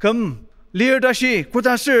pilamarbang kam leadershi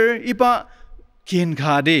kutasir ipa kin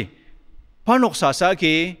khadi panok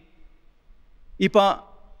sasaki ipa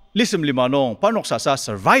lisem limanong panok sasa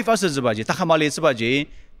survive as zebaji takamali zebaji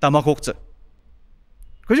tamakokse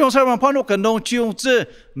그중 사람 파노 건동 지용즈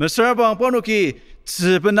메서방 파노기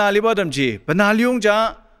즈베나리바담지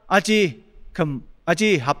베나리용자 아지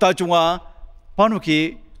합타 중아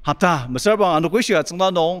파노기 합타 메서방 아노고시가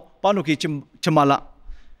정나농 파노기 쯤말라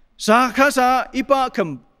사카사 이바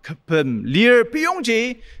컴 리어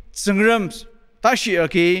비용지 증름 다시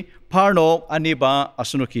여기 파노 아니바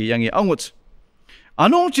아스노기 양이 앙우츠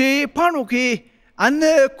아농지 파노기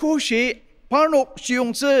안내 쿠시 파녹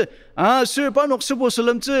시용즈 스 파녹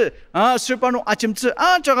스보슬럼즈 스 파녹 아침즈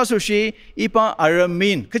자가소시 이파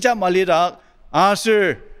아르민 그자 말리락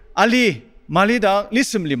스 알리 말리락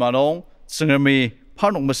리슴 리마농 승르미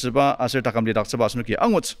파녹 머스바 스 다감리락 스바스누기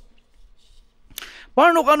앙우츠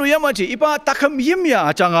파녹 아누 야마지 이파 다감 힘야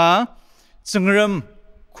아장아 승름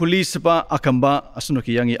쿨리스바 아캄바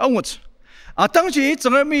아스누기 양이 앙우츠 당시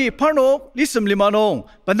정음이 파녹 리슴 리마농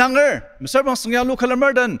반당을 서방 승야루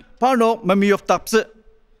칼라마던 파녹 마미옥 답스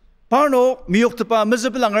파녹 미옥 답바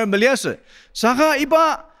머즈블랑을 밀리아스 사가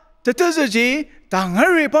이바 뜻뜻지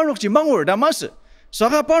당을 파녹지 망월 담아스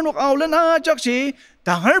사가 파녹 아울나 작시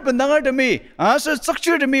당을 반당을 데미 아스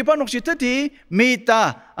썩치 데미 파녹지 뜻이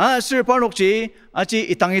미타 아스 파녹지 아치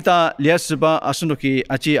이땅이다 리아스바 아스노키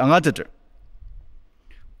아치 앙아드들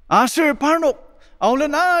아스 파녹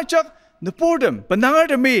아울나 작 Nepodem, pendangar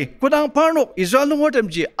demi, kudang panuk, Israel nungordem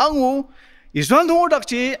ji, angu, Israel nungordak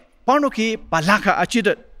ji, panuki palaka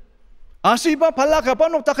acidet. Asiba palaka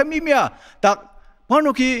panuk tak mimia, tak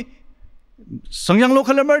panuki sangyang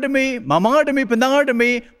lokal mer demi, mamangar demi, pendangar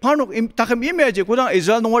demi, panuk tak mimia ji, kudang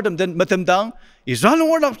Israel nungordem dan matemdang, Israel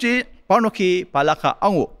nungordak ji, panuki palaka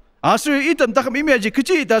angu. Asri item tak mimia ji,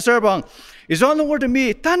 kecil dah serbang, Israel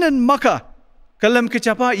nungordemi tanan maka, kalam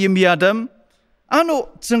kecapa imiadam, anu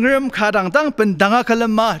cengrem kadang tang pendanga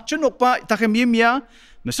kalemah cenokpa takem yimya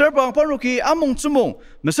meserbang panuki amung cumung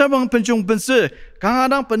meserbang pencung bense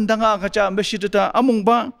kangadang pendanga kaca mesideta amung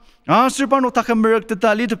ba asir panu takem merek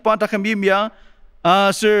tetali depan takem yimya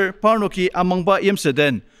asir panuki amung ba yem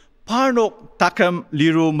seden panuk takem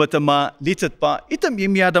liru metema litet pa item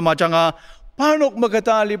yimya da majanga panuk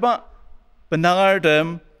magata liba pendangar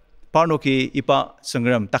dem panuki ipa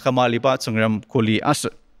cengrem takamali ba cengrem kuli as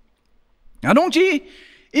Anongji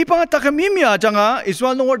ipa takamimia janga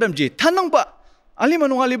Israel nongordam ji tanangba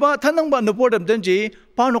alimanong aliba tanangba nopordam denji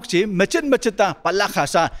panokji macet-maceta palaka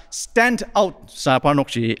sa stand out sa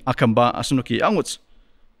panokji akamba asunuki anguts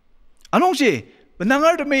Anongji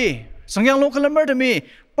benangar demi sangyang lokal mer demi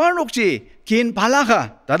panokji kin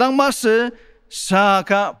palaka dadang mas sa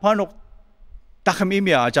ka panok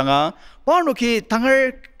takamimia janga panoki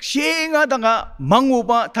tangar shinga danga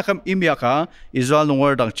manguba takamimia ka Israel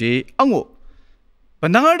nongordang ji angu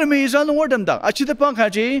pendangar demi Israel nongordam dang achidapang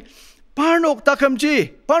kaji panok takamji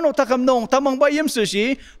panok takam nong tamang bayem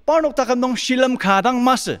sesi panok takam nong shilam kadang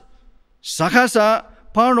mas sakasa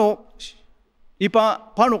panok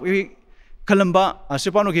ipa panok kalamba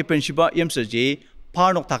asipanok ipensiba yem sesi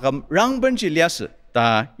panok takam rangbenji lias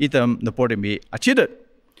ta itam napordemi achidat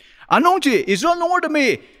anongji Israel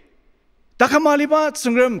nongordami takamaliba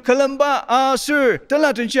sengram kalamba asur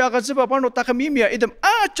telatin siaga sebab panok takamimia itam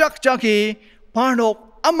acak-caki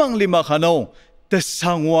panok amang lima kanong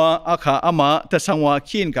tesangwa aka ama tesangwa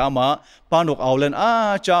kin ka ama panok aulen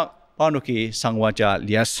acak panoki sangwa ja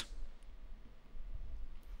lias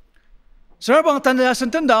serabang tanda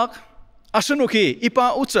sentendak asunuki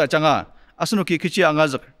ipa utsa janga asunuki kici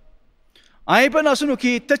angazak aipan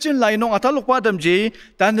asunuki tecin lainong ataluk padamji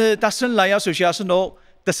tanda tasen laya sosiasno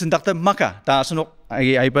tersendak maka ta sunuk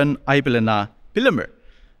aiban aibelena pilamer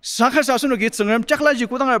sakha sasunuk git sengram chaklaji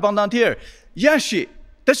kudang bangdan tier yashi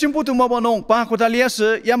tersimputu mabanong pa kodalias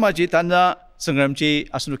yamaji tanda sengram ji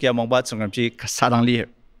asunuk ya mangbat sengram ji kasadang lier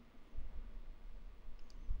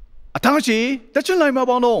atangji tercun lai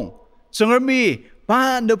mabanong sengrami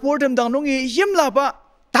pa nepordem dang nongi yimla ba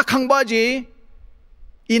takang baji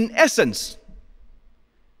in essence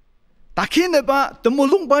takin ba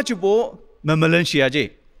temulung baji bo Malaysia je.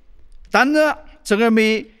 Tanda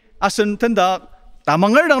cengermi asun tendak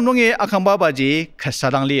tamangar dang nongi akang baba je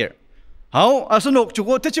kasadang lier. Hau asunok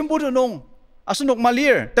cukup tercempur nong asunok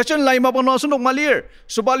malir. Tercen lai mabang asunok malir.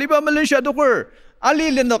 Subaliba Malaysia dokur.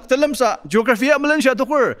 Ali lenok dalam sa geografia Malaysia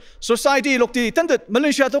dokur. Society lokti tendet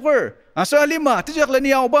Malaysia dokur. Asa lima tejak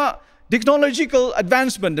leniau ba technological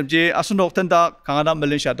advancement je asunok tendak kangada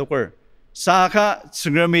Malaysia dokur. Saka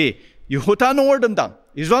cengermi yuhutan nongordam dang.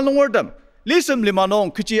 Israel nongordam. Lisem limanong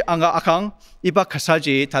kecil angga akang iba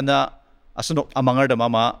kasaji tanda asunok amangar da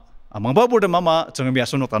mama amang babur da mama cengermi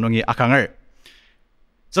asunok tanongi akangar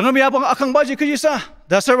cengermi abang akang baji kecil sah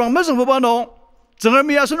dasar bang mazang babano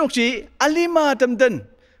cengermi asunok ji alima temden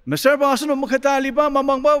Mesar ba asunok makata aliba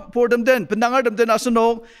mamang ba for them den pendangar them den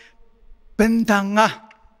asunok pentanga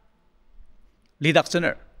lidak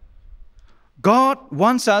sener. God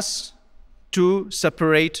wants us to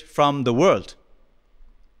separate from the world.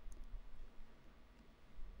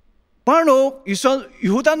 Parno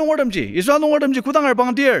Yehuda nongordamji Israel nongordamji kudangar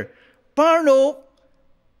bangdir. Parno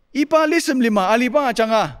ipa lisim lima aliba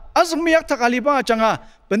changa asung miyak tak aliba changa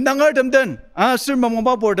pendangar them den asir mamang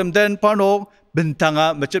ba for them den parno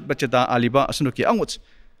bentanga macet-maceta aliba asunuki anguts.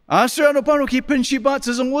 Asir ano parno ki penshiba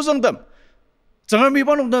tsezeng uzang dem. Jangan mi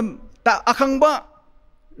parno dem ta akang ba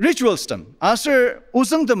rituals dem. Asir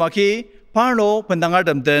uzang dem aki parno pendangar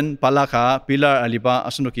dem den palaka pilar aliba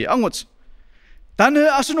asunuki anguts. Tane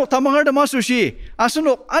asunok tamangar dem asushi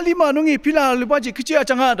asunok alima nungi pilar aliba ji kecil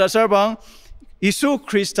changa dasar bang Isu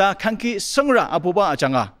Krista kanki sengra abuba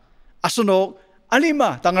changa. Asunok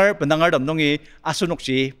alima tangar pendangar dam nongi asunok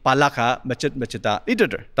si palaka macet-maceta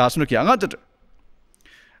ideder ta asunok ki angat.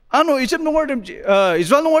 Ano Egypt nongor dem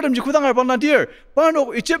Israel nongor dem kudangar bang nadir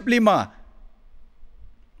pano Egypt lima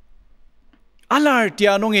alar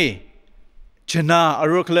tia nongi chena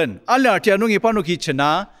aruklen alar tia nongi pano ki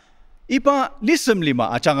chena ipa lisem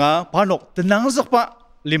lima achanga panok tenang zakpa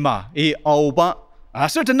lima auba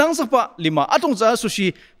asir tenang zakpa lima atong za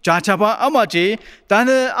sushi chachaba amaji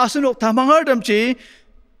tane asunok tamangar damchi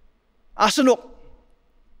asunok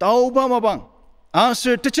tauba mabang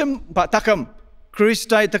asir techem ba takam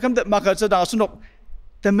kristai takam da maka sada asunok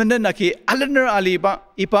temenen naki alaner aliba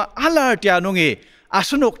ipa alar tianungi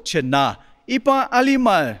asunok chenna ipa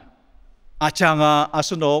alimal achanga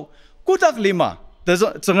asunok kudak lima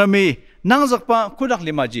Tengami nang zakpa kudak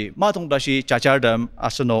lima ji matong dashi chachardam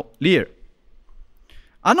asunok lier.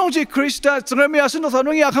 Anong ji Krista tengami asunok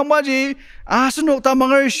tanungi akang maji asunok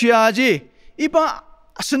tamangar siaji ipa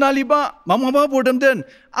asunaliba mamaba bordam den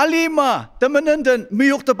alima temenen den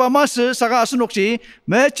miyuk tapa mas saka asunok ji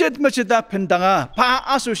macet-maceta pendanga pa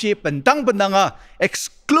asushi pendanga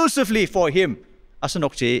exclusively for him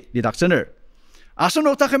asunok ji lidak sener.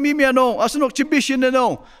 Asunok takami miano asunok chibishin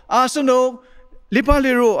no asunok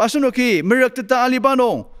Lipaliru asunoki merak teta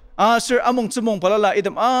alibano asir among cemong palala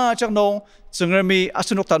idam chaknong cengermi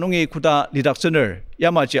asunok tanungi kuda lidak sener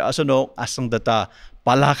yamaji asunok asang data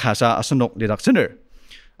palakasa asunok lidak sener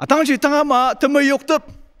atangji tangama temayuk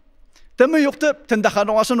tep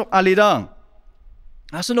tendakanong asunok alidang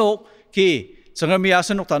asunok ki cengermi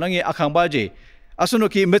asunok tanungi akang baji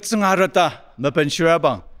asunoki metsengarata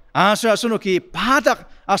mepensyurabang asir asunoki padak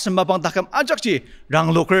asam mapang takam ajakji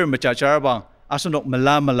rang loker mecacarbang asunok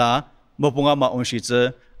mala mopunga ma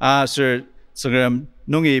onshitze asir cengerem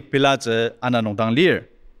nungi pilaze ananong dang lier.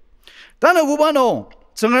 Tana wubano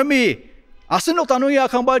cengermi asunok tanungi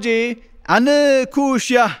akang baji ane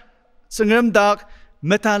kusya cengerem dak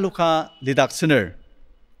metaluka lidak sener.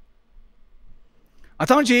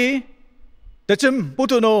 Atangji decem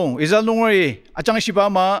putunong izal nungri acang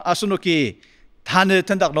shibama asunoki tane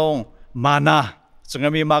tendak nong mana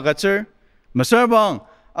cengermi magatser mesarbang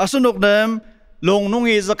asunok dem long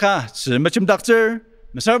nungi zaka macam dakter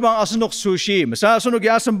mesarbang asunok sushi mesar asunok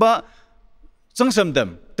asamba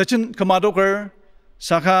sengsem tachin kemadoker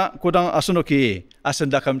saka kudang asunoki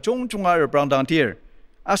asendakam chung-chungar brandang tier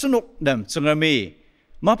asunok dem cengami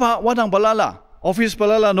mapa wadang balala office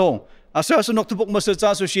balala no asar asunok tupuk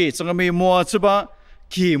masaja sushi cengami mua ceba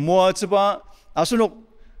ki mua ceba asunok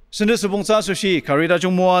sende sebung sa sushi karida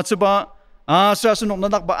chung mua ceba asar asunok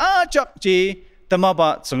nanak ba acak ji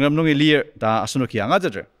tamaba cengerem nungi lier da asunok yang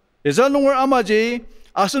aja. Izal nungor amaji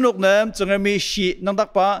asunok nem cengermi shi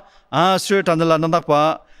nandakpa asir tandala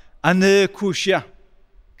nandakpa ane kusya.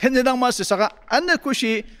 Kenjedang mas saka ane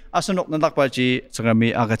kushi asunok nandakpa ji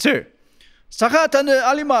cengermi agatir. Saka tanda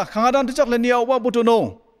alima kangadang dijak lenia wa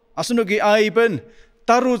butuno asunoki aiben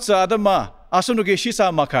tarut sa adama asunoki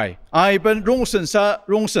shisa makai aiben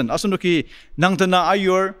rongsen asunoki nangtana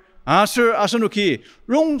ayur asir asunuki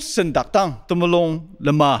rongsen daktang tumulong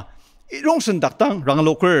lema rongsen daktang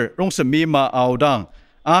rangloker rongsen mima audang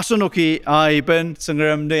asunuki aiben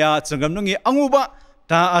cengerem nea cengerem nungi anguba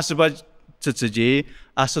ta asba ceciji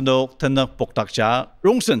asunok tanak poktakja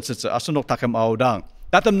rongsen cece asunok takam audang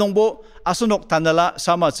datam nongbo asunok tanala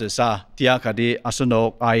sama cesa tia kadi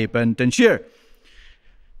asunok aiben tenshir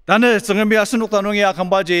tane cengerem asunok tanungi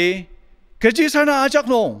akambaji keji sana ajak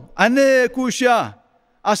nong ane kusya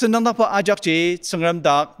asen nang pa ajak ji cengerem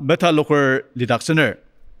dak metaloker lidak sener.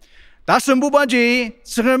 Dasem bubaji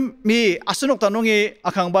cengerem mi asenok tanongi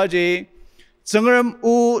akang baji cengerem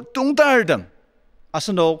u tungtardam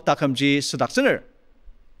asenok takam ji sedak sener.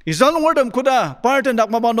 Izal ngordam kuda parten dak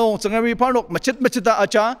mabanong cengerem parnok macet-maceta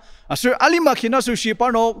acha asir alima kina sushi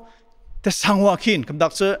parnok แต่สังวาคินคำดั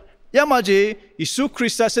กเจยามาจียิสุคริ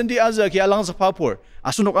สต์สันติอาจจะกี่อลังสภาพร์อ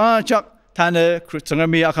าสนุกจักท่านจัง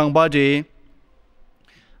มีอาคังบาจี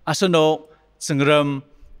อาสนุกสังรม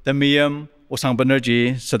เตมียมอุสังบันจี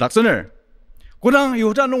สดักเจเนอร์กุนังยู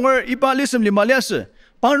ทานงร์อีปาลิสมลิมาเลส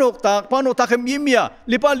ปานกตากมีเมีย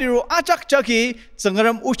ลิปาลิโรอาจักจักกีสังร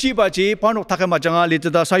มอุชิบาจีปานกตากมาจังอาลิต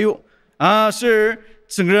ดาสายุสือ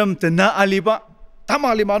สังรมเตนาอาลิบะทำ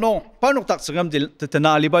อาลิมาโนปานกตักสังรมเตนา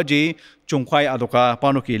อาลิบาจีจงควายอดกาปา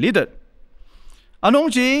นกีลิดอันนง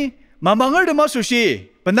จีมาบังเอิญมาสุชี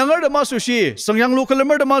เป็นดังเอิญมาสุชีสังยังลูกเลมเ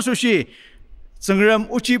อิญมาสุชีสังรม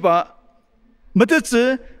อุชิบะมัดจื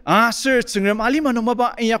สือสังรมอาลิมาโนมาบะ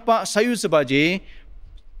อิยักปะสายุสบาจี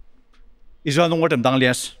อิสราเอลนงวัดดังเลี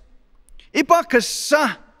ยสอีปากษา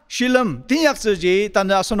ชิลมที่อยากจะจีตั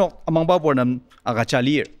นอาสนกอมังบาบวนอากาศ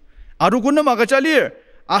ลีร์อารุกุนอากาศลีร์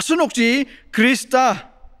อาสนกจีคริสต์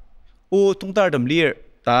อูตุงตาดมลีร์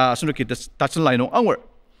ตาอาสนกกิตตัดสินไลน์นงอังเวอร์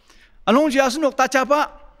อันนงจีอาสนกตาจับะ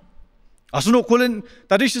อาสนกคุลิน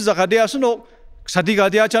ตัดดิชจักรเดียอาสนกสติกา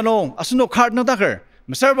เดียจานงอาสนกคาร์ดนัดดักร์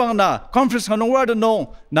มิสเตอร์บังนาคอนเฟรนซ์ขนงวัดนง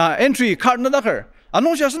นาเอนทรีคาร์ดนัดดักร์อันน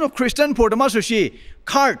งจีอาสนกคริสเตียนพอร์ตมาสุชี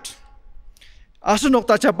คาร์ดอาสนก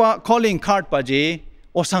ตาจับะ calling card ปะจี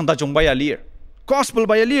โอสังตาจงใบยาลีร์ gospel ใ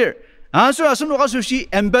บยาลีร์อาสนกอาสุชี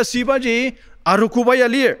embassy ปะจีอารุคุใบยา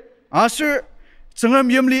ลีร์สังรม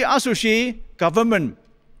ยมลีอาสุชี government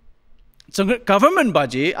ปะ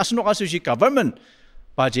จีอาสนกอาสุชี government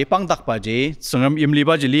ปะจีปังตักปะจีสังรมยมลี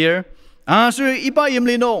ปะจีลีร์อีปายม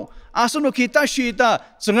ลีโนอาสนกคิตาชีตา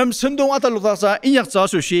สังรมสันดงอัตลุกตาซาอินยักษ์อา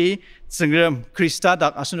สุชีสังรมคริสต์ดั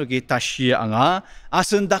กอาสนกิตาชีอ่างอา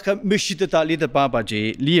สนดักมิชิตตาลิดปาบาจี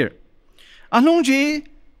ลีร์อันนงจี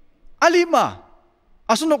อาลิมา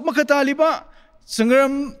อาสนกมักตาลิบะสังร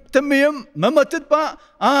มเตมียมมมัติดปะ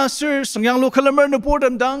สือสังยังลูกขลมร์นปูด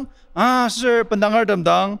มดังสือปันดังดม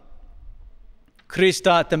ดังคริส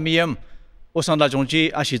ต์เตมียมโอสันดาจงจี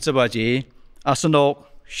อาชิตบาจีอาสนก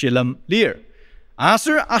ชิลมลีร์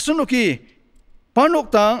สืออาสนกีปานุก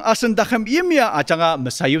ตังอาสนดักมยิมยาอาจังาม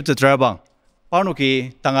สายุตตระบังปานุกี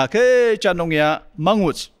ตังเคจานงยามั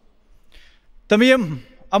งุสตมีม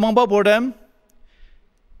อามังบาบอดม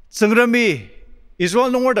สังรมีอิสราเอ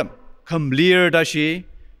ลนงวดมคำลีร์ดาชี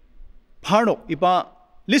ปานุกอีปา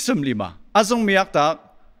ลิสมลิมาอาจงมีอักตัก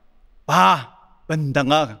ปาเป็นดั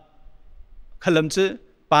งขลัมเจ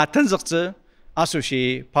ปาทันจักเจอาสุชี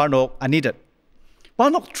ปานุกอันนี้ดัดปา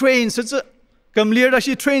นุกเทรนส์เจคำลีร์ดา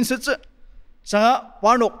ชีเทรนส์เจสังป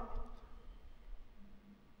านก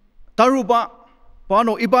ตารุปะปาน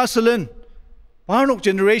กอิบาสเลนปานกเจ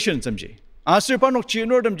เนอเรชันจำจีสือปานกจี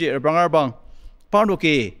นอร์ดมจีบังอาบังปานก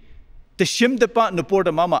เตชิมเดปะนปอร์ด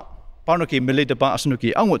มามาปานกมิเลเดปะอาสนุกี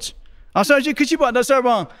อังวดสจีคิชิบะดัส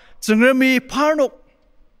บังจึงเริ่มมีปานก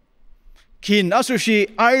ขินอาสุชี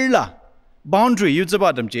ไอร์ลาบาวน์ดรียุทธบา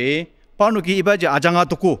ดมจีปานกอิบาจีอาจังอา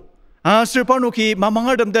ตุกุสือปานกมามัง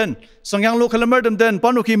อาดมเดนสังยังลูกขลมร์ดมเดนปา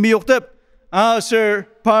นกมียกเตบสือ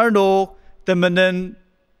ปานกเตมันเนน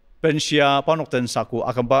เป็นเชียปานกเตนสักุอ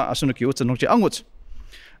าคัมบะอาสนุกิอุตสนุกจีอังวด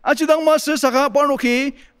อาจิดังมาสือสักปานก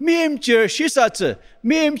มีมเจอชิสัต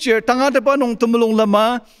มีมเจอตั้งอาเดปานงตุมลงละมา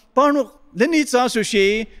ปานกเลนิซาสุชี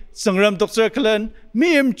สังรมดอกเตอร์คลัน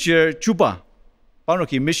มีมเจอจูบาปาน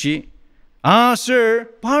กมิชิสือ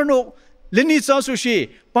ปานกเลนิซาสุชี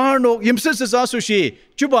ปานกยิมเซสซาสุชี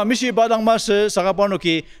จูบามิชิบาดังมาสือสักปานก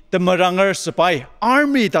เตมรังเกอร์สไปอาร์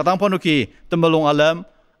มีตัดตั้งปานกเตมลงอาลัม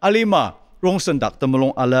อาลิมารงสันดักเตมล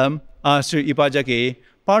งอาลัมสืออิปาจัก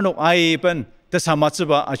ปานกไอเป็นแต่สามัติ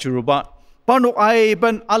บะอาชูรุบะปานกไอเป็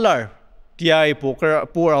นอาลาร์ที่ไอ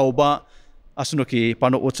ปูราบะอาสนุกีปา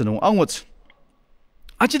นกอุตสนุงอังวด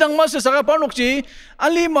อาจิดังมาสือสักปานกจีอา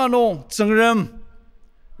ลิมาโนสังรม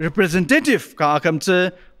representative กาอาคัมเจ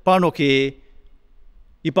ปานก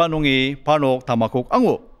อีปานงปานกธรรมกุกอังว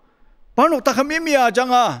ปานกตะขมิมีอาจั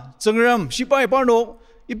งสังรมชิปายปานก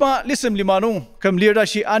อีปาลิสมลิมานุงคำเลียรา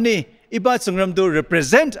ชีอันนี้อีปาสังรมดู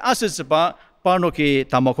represent อาศิสปะปานก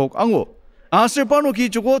ธรรมกุกอังวสือปานก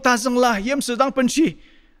จุกตาสังลาเยี่ยมสุดังเป็นชี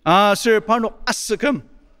สือปานกอัศ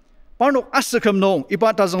คมนงอีปา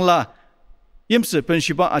ตาสังลาเยี่ยมสุเป็น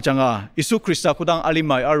ชีปะอาจังอิสุคริสต์คุดังอาลิ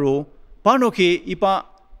มายอารูปานกอีปา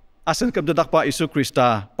อาศัยคำดักปะอิสุคริส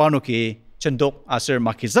ต์ปานกเชนดกอาศัยม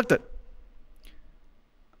าคิซักต์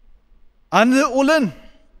อันเดอุเล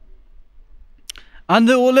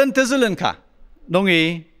นเทซเลนค่ะนง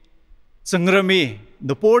สังรมี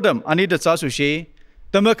นุปอร์ดัมอันนี้เดชาสุชี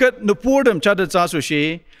แต่เมื่อกี้นุปอร์ดัมชาเดชาสุชี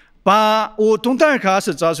ป้าอุตุงตาร์ข้า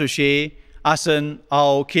ศึกษาสุชีอาศัยเอา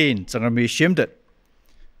คินสังรมีชิมเด็ด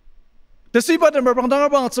แต่สิบัดเมื่อปังต่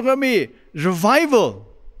างๆสังรมี revival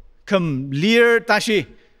คำเลียร์ตาชี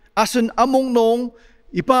อาศัยอมงนง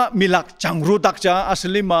ipa milak changru dakcha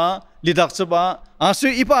aslima lidak chaba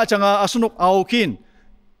asu ipa changa asunuk aukin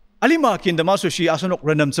alima kin dama sushi asunuk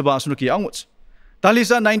ranam chaba asunuki anguts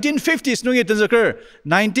talisa 1950s nungi tanzaker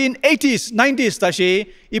 1980s 90s tashi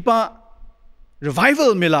ipa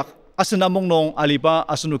revival milak asanamong nong alipa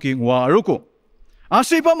asunuki ngwa aruko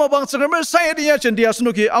asu ipa mabang changamer sayadiya chendi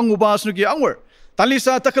asunuki anguba asunuki angwer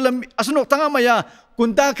talisa takalam asunuk tangamaya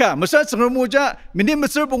kuntaka masa changamuja mini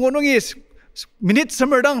mesir bungonongis minit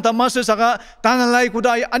semerdang tamasa saka tanalai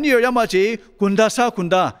kuda anir yamaji kunda sa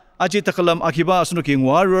kunda aji takalam akiba asunuki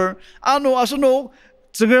ngwarur ano asunuk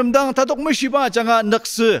cengeremdang tatok meshiba janga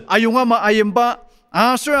nakse ayunga ma ayemba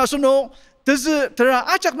asur asunuk teze tera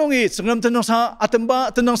acak nongi cengerem tenang sa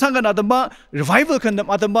atamba tenang sangan atamba revival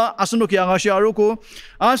kandam atamba asunuki angashi aruku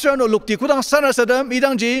asur ano lukti kudang sara sadam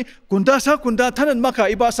idangji kunda sa kunda tanan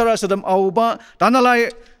maka iba sara sadam auba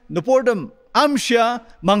tanalai nupordam amsya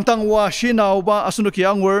mangtangwa shinauba asunuki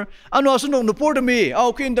angwer ano asunuk nupordami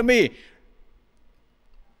aukindami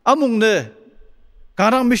amungne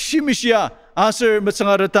karang mishya asir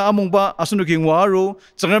metsangarata amungba asunuki ngwaru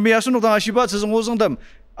changrami asunuk tang ashiba tsangozangdam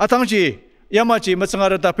atangji yamachi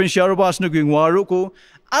metsangarata pensyaruba asunuki ngwaru ku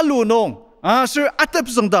alunong asir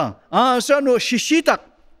atap zangdang asir no shishitak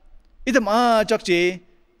idam jakji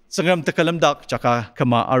changram takalamdak jaka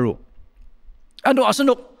kama aru ano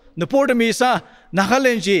asunuk Napordami sa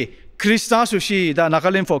nakalenji Krista sushi da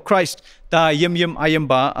nakalen for Christ da yem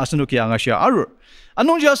ayemba asunuki angasya arur.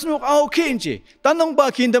 Anong ji asunuk aukinji tanong ba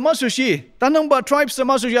kindama sushi tanong ba tribes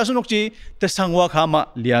sama sushi asunukji tesangwa kama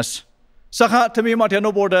lias. Saka temi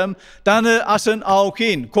mateno bordam tane asun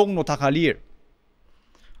aukin kong no takalir.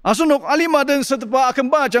 Asunuk alimaden setpa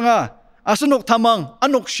akamba janga asunuk tamang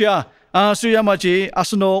anuksya suyamaji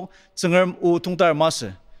asunuk cengerem u tungtar mas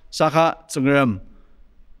saka cengerem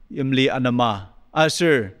Yamli anama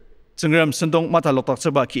asir cengeram sendong mata lotak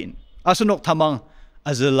sebakin asunok tamang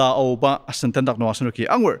azela oba asentendak no asunuki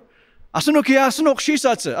angwer asunok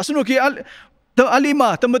shisatse asunuki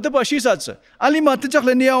alima temadeba shisatse alima tejak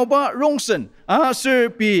lenia oba rongsen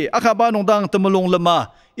asir pi akaba nongdang temelong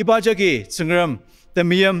lema ibajagi cengeram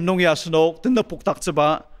temiyam nongya asunok tenepuk tak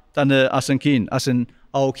seba tane asenkin asen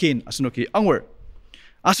aukin asunuki angwer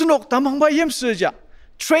asunok tamang ba yem seja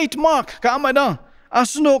trademark ka amadang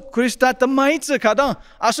asunuk Krista temai ce kadang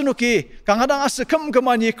asunuki kadang asekam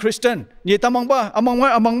kemani Kristen ni amang ba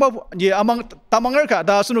ni amang tamangar ka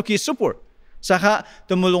da asunuki support saka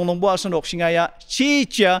temulong nongbo asunuk singaya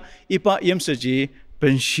cicia ipa yemseji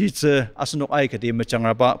pensice asunuk ai kadi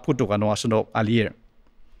macangaba putukano asunuk alir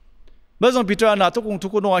bazang pitra na tukung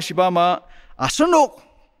tukuno ashibama asunuk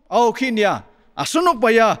au kinya asunuk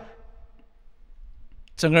baya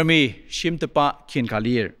cengrami shimtepa kin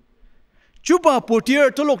kalir Cuba portier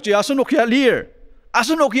tolok je asunok ya lir,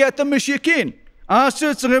 asunok ya temishikin,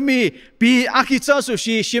 asu cengermi pi akitsa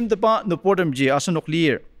sushi shim tepa nupordam je asunok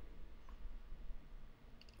lir.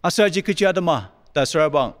 Asa je keciadama ta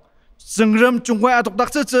serabang, cengerem cungkwai atok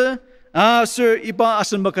dakse asu iba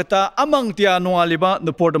asun makata amang tia noaliba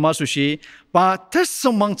nupordam sushi pa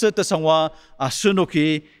tesangmang ce tesangwa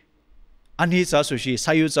asunoki ani sa sushi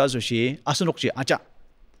sayu sa sushi asunok je aja.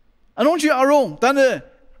 Anong je arong tane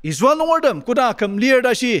Israel nongordam kuda kam liar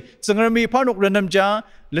dashi cengermi parnok ranam ja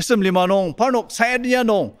lesem limanong parnok sayadnya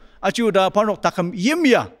nong acuda parnok takam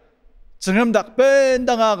yemya cengerm dak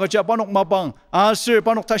pendanga gaja parnok mapang asir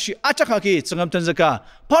parnok tashi acakaki cengerm tanzaka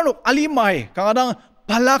parnok alimai kadang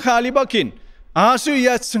palaka alibakin asir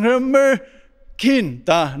ya cengermer kin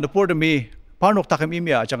ta napordami parnok takam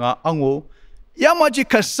yemya janga angu yamaji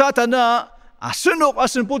kasatana asunok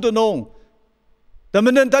asun putu nong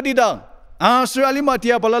temenan tadi dang Asur alima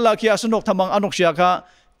tia palalaki asunok tamang anok siaka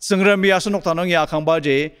cengermi asunok tanong ya kang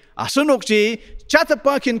baje asunok ji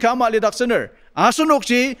catapakin kama lidak sener asunok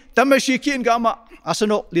ji tamashikin kama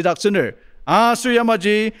asunok lidak sener asu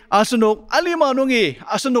yamaji asunok alima nongi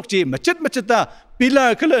asunok ji macet-maceta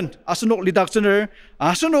pilar kelen asunok lidak sener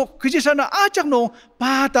asunok kijisana acak no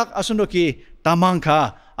patak asunoki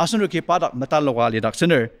tamangka asunoki patak metaloga lidak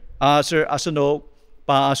sener asur asunok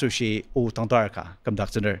pa asushi u tangtarka kamdak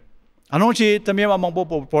sener Anong ci temia mamang po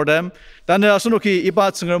pordem tanda asunuki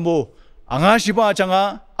iba cengermu anga shiba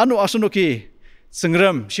janga anu asunuki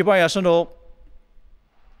cengerem shiba ya asunuk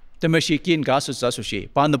temeshikin ga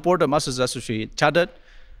sushi pan pordem sushi chadat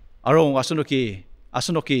arong asunuki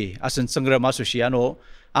asun cengerem sushi ano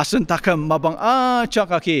asun takam mabang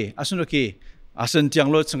chakaki asunuki asun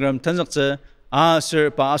tianglo cengerem tanzakce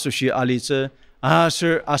asur pa sushi alice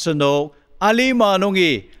asur asunok alima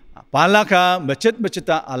nongi Palaka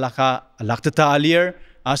macet-maceta alaka alaktata alir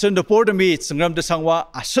asun depor demi cengram desangwa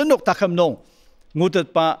asunok takam nong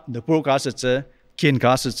ngutat pa depor kasetse kian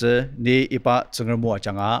ka se ni ipa cengar mua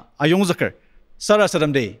changa ayong zakar sara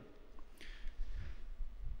sadam de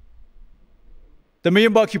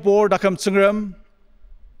Temiyim ba kipor dakam cengram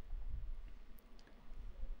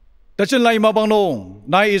Dachin lai mabang nong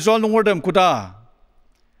na Israel nongordam kuda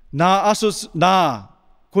na asus na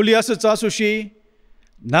kuliah se cha sushi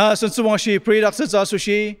na sensuang shi predak se cha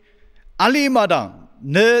sushi ali madang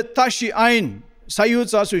ne tashi ain sayu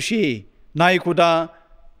cha sushi nai kuda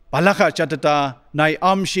balaka chatata nai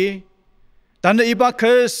amshi dan iba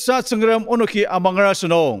ke sa cengram onoki amangara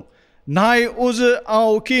sunong nai uzu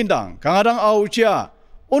au kindang kangadang au chia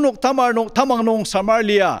unuk tamar nong tamang nong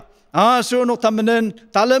samarlia asur unuk tamanen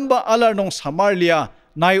talemba alar nong samarlia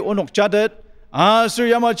nai unuk chadet asur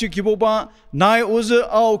yamachi kiboba nai uzu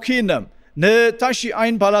au kinam ne tashi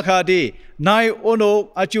ain balakadi nai unuk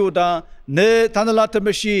achuda ne tanala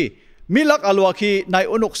tamashi milak alwaki nai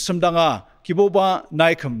unuk semdanga kiboba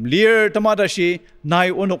nai kam lir tamadashi nai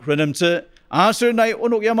unuk renamse Asur nai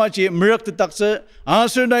unuk yamachi mirak tetakse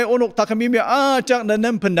asur nai unuk takamimi acak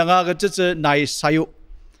nanem pendanga gecece nai sayu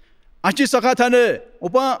aci sakatane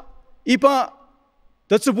upa ipa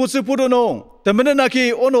tetseputu pudonong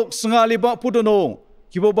temenenaki unuk sengaliba pudonong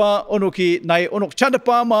kiboba unuki nai unuk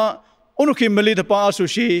chadepa ma unuki melitepa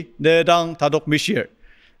asushi nedang tadok misir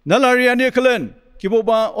nalariani kelen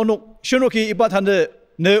kiboba unuk shunuki ibatande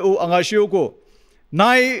ne u angashiuko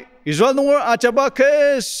nai Israel nungor acaba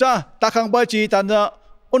kesa takang baci tanda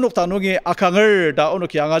unuk tanungi akanger da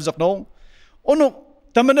unuk yang azak nong unuk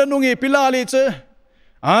tamana nungi pilali ce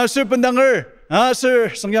asur pendanger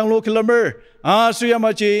asur sengyang lo kilometer asur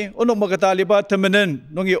yamaci unuk magatali ba tamanen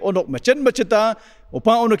nungi unuk maceta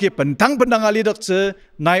upa unuki pentang pendang ali dak ce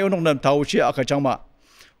nai unuk nam tau chi akachangma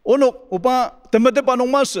unuk upa tamade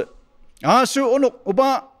panong mas asur unuk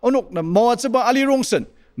upa unuk nam mawatse ba ali rongsen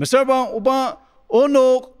mesarba upa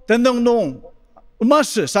unuk tendang nong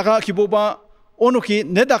umas saka kiboba onuki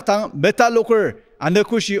nedak tang metaloker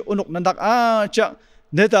anakushi unuk nandak acha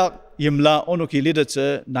nedak yimla onuki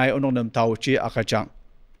lidatse nai onok nam tauchi akachang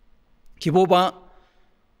kiboba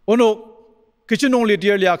onok kichinong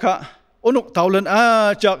lidier liaka onok taulen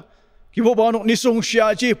acha kiboba onok nisung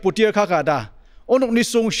shiaji putir kakada onok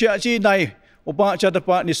nisung shiaji nai upa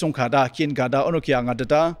chadapa nisung kada kin kada onok yang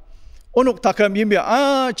adata onok takam yimya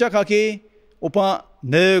acha kaki upa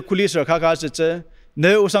ne kulisar kaka sece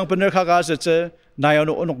ne usang bener kaka sece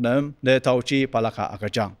nayano onok nam ne tauchi palaka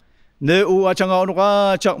akachang ne u achanga onok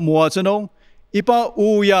achak mua cenong ipa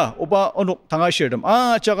uya upa onok tanga shirdam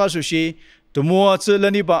achak asushi tumua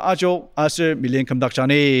celani ba ajok asir milin kamdak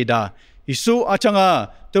chane da isu achanga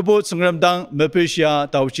tebu sengramdang mepesya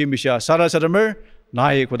tauchi misya sara saramer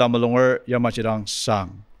nai kudamalongor yamachirang sang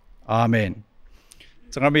amen.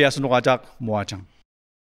 Cengambi yasunok ajak muachang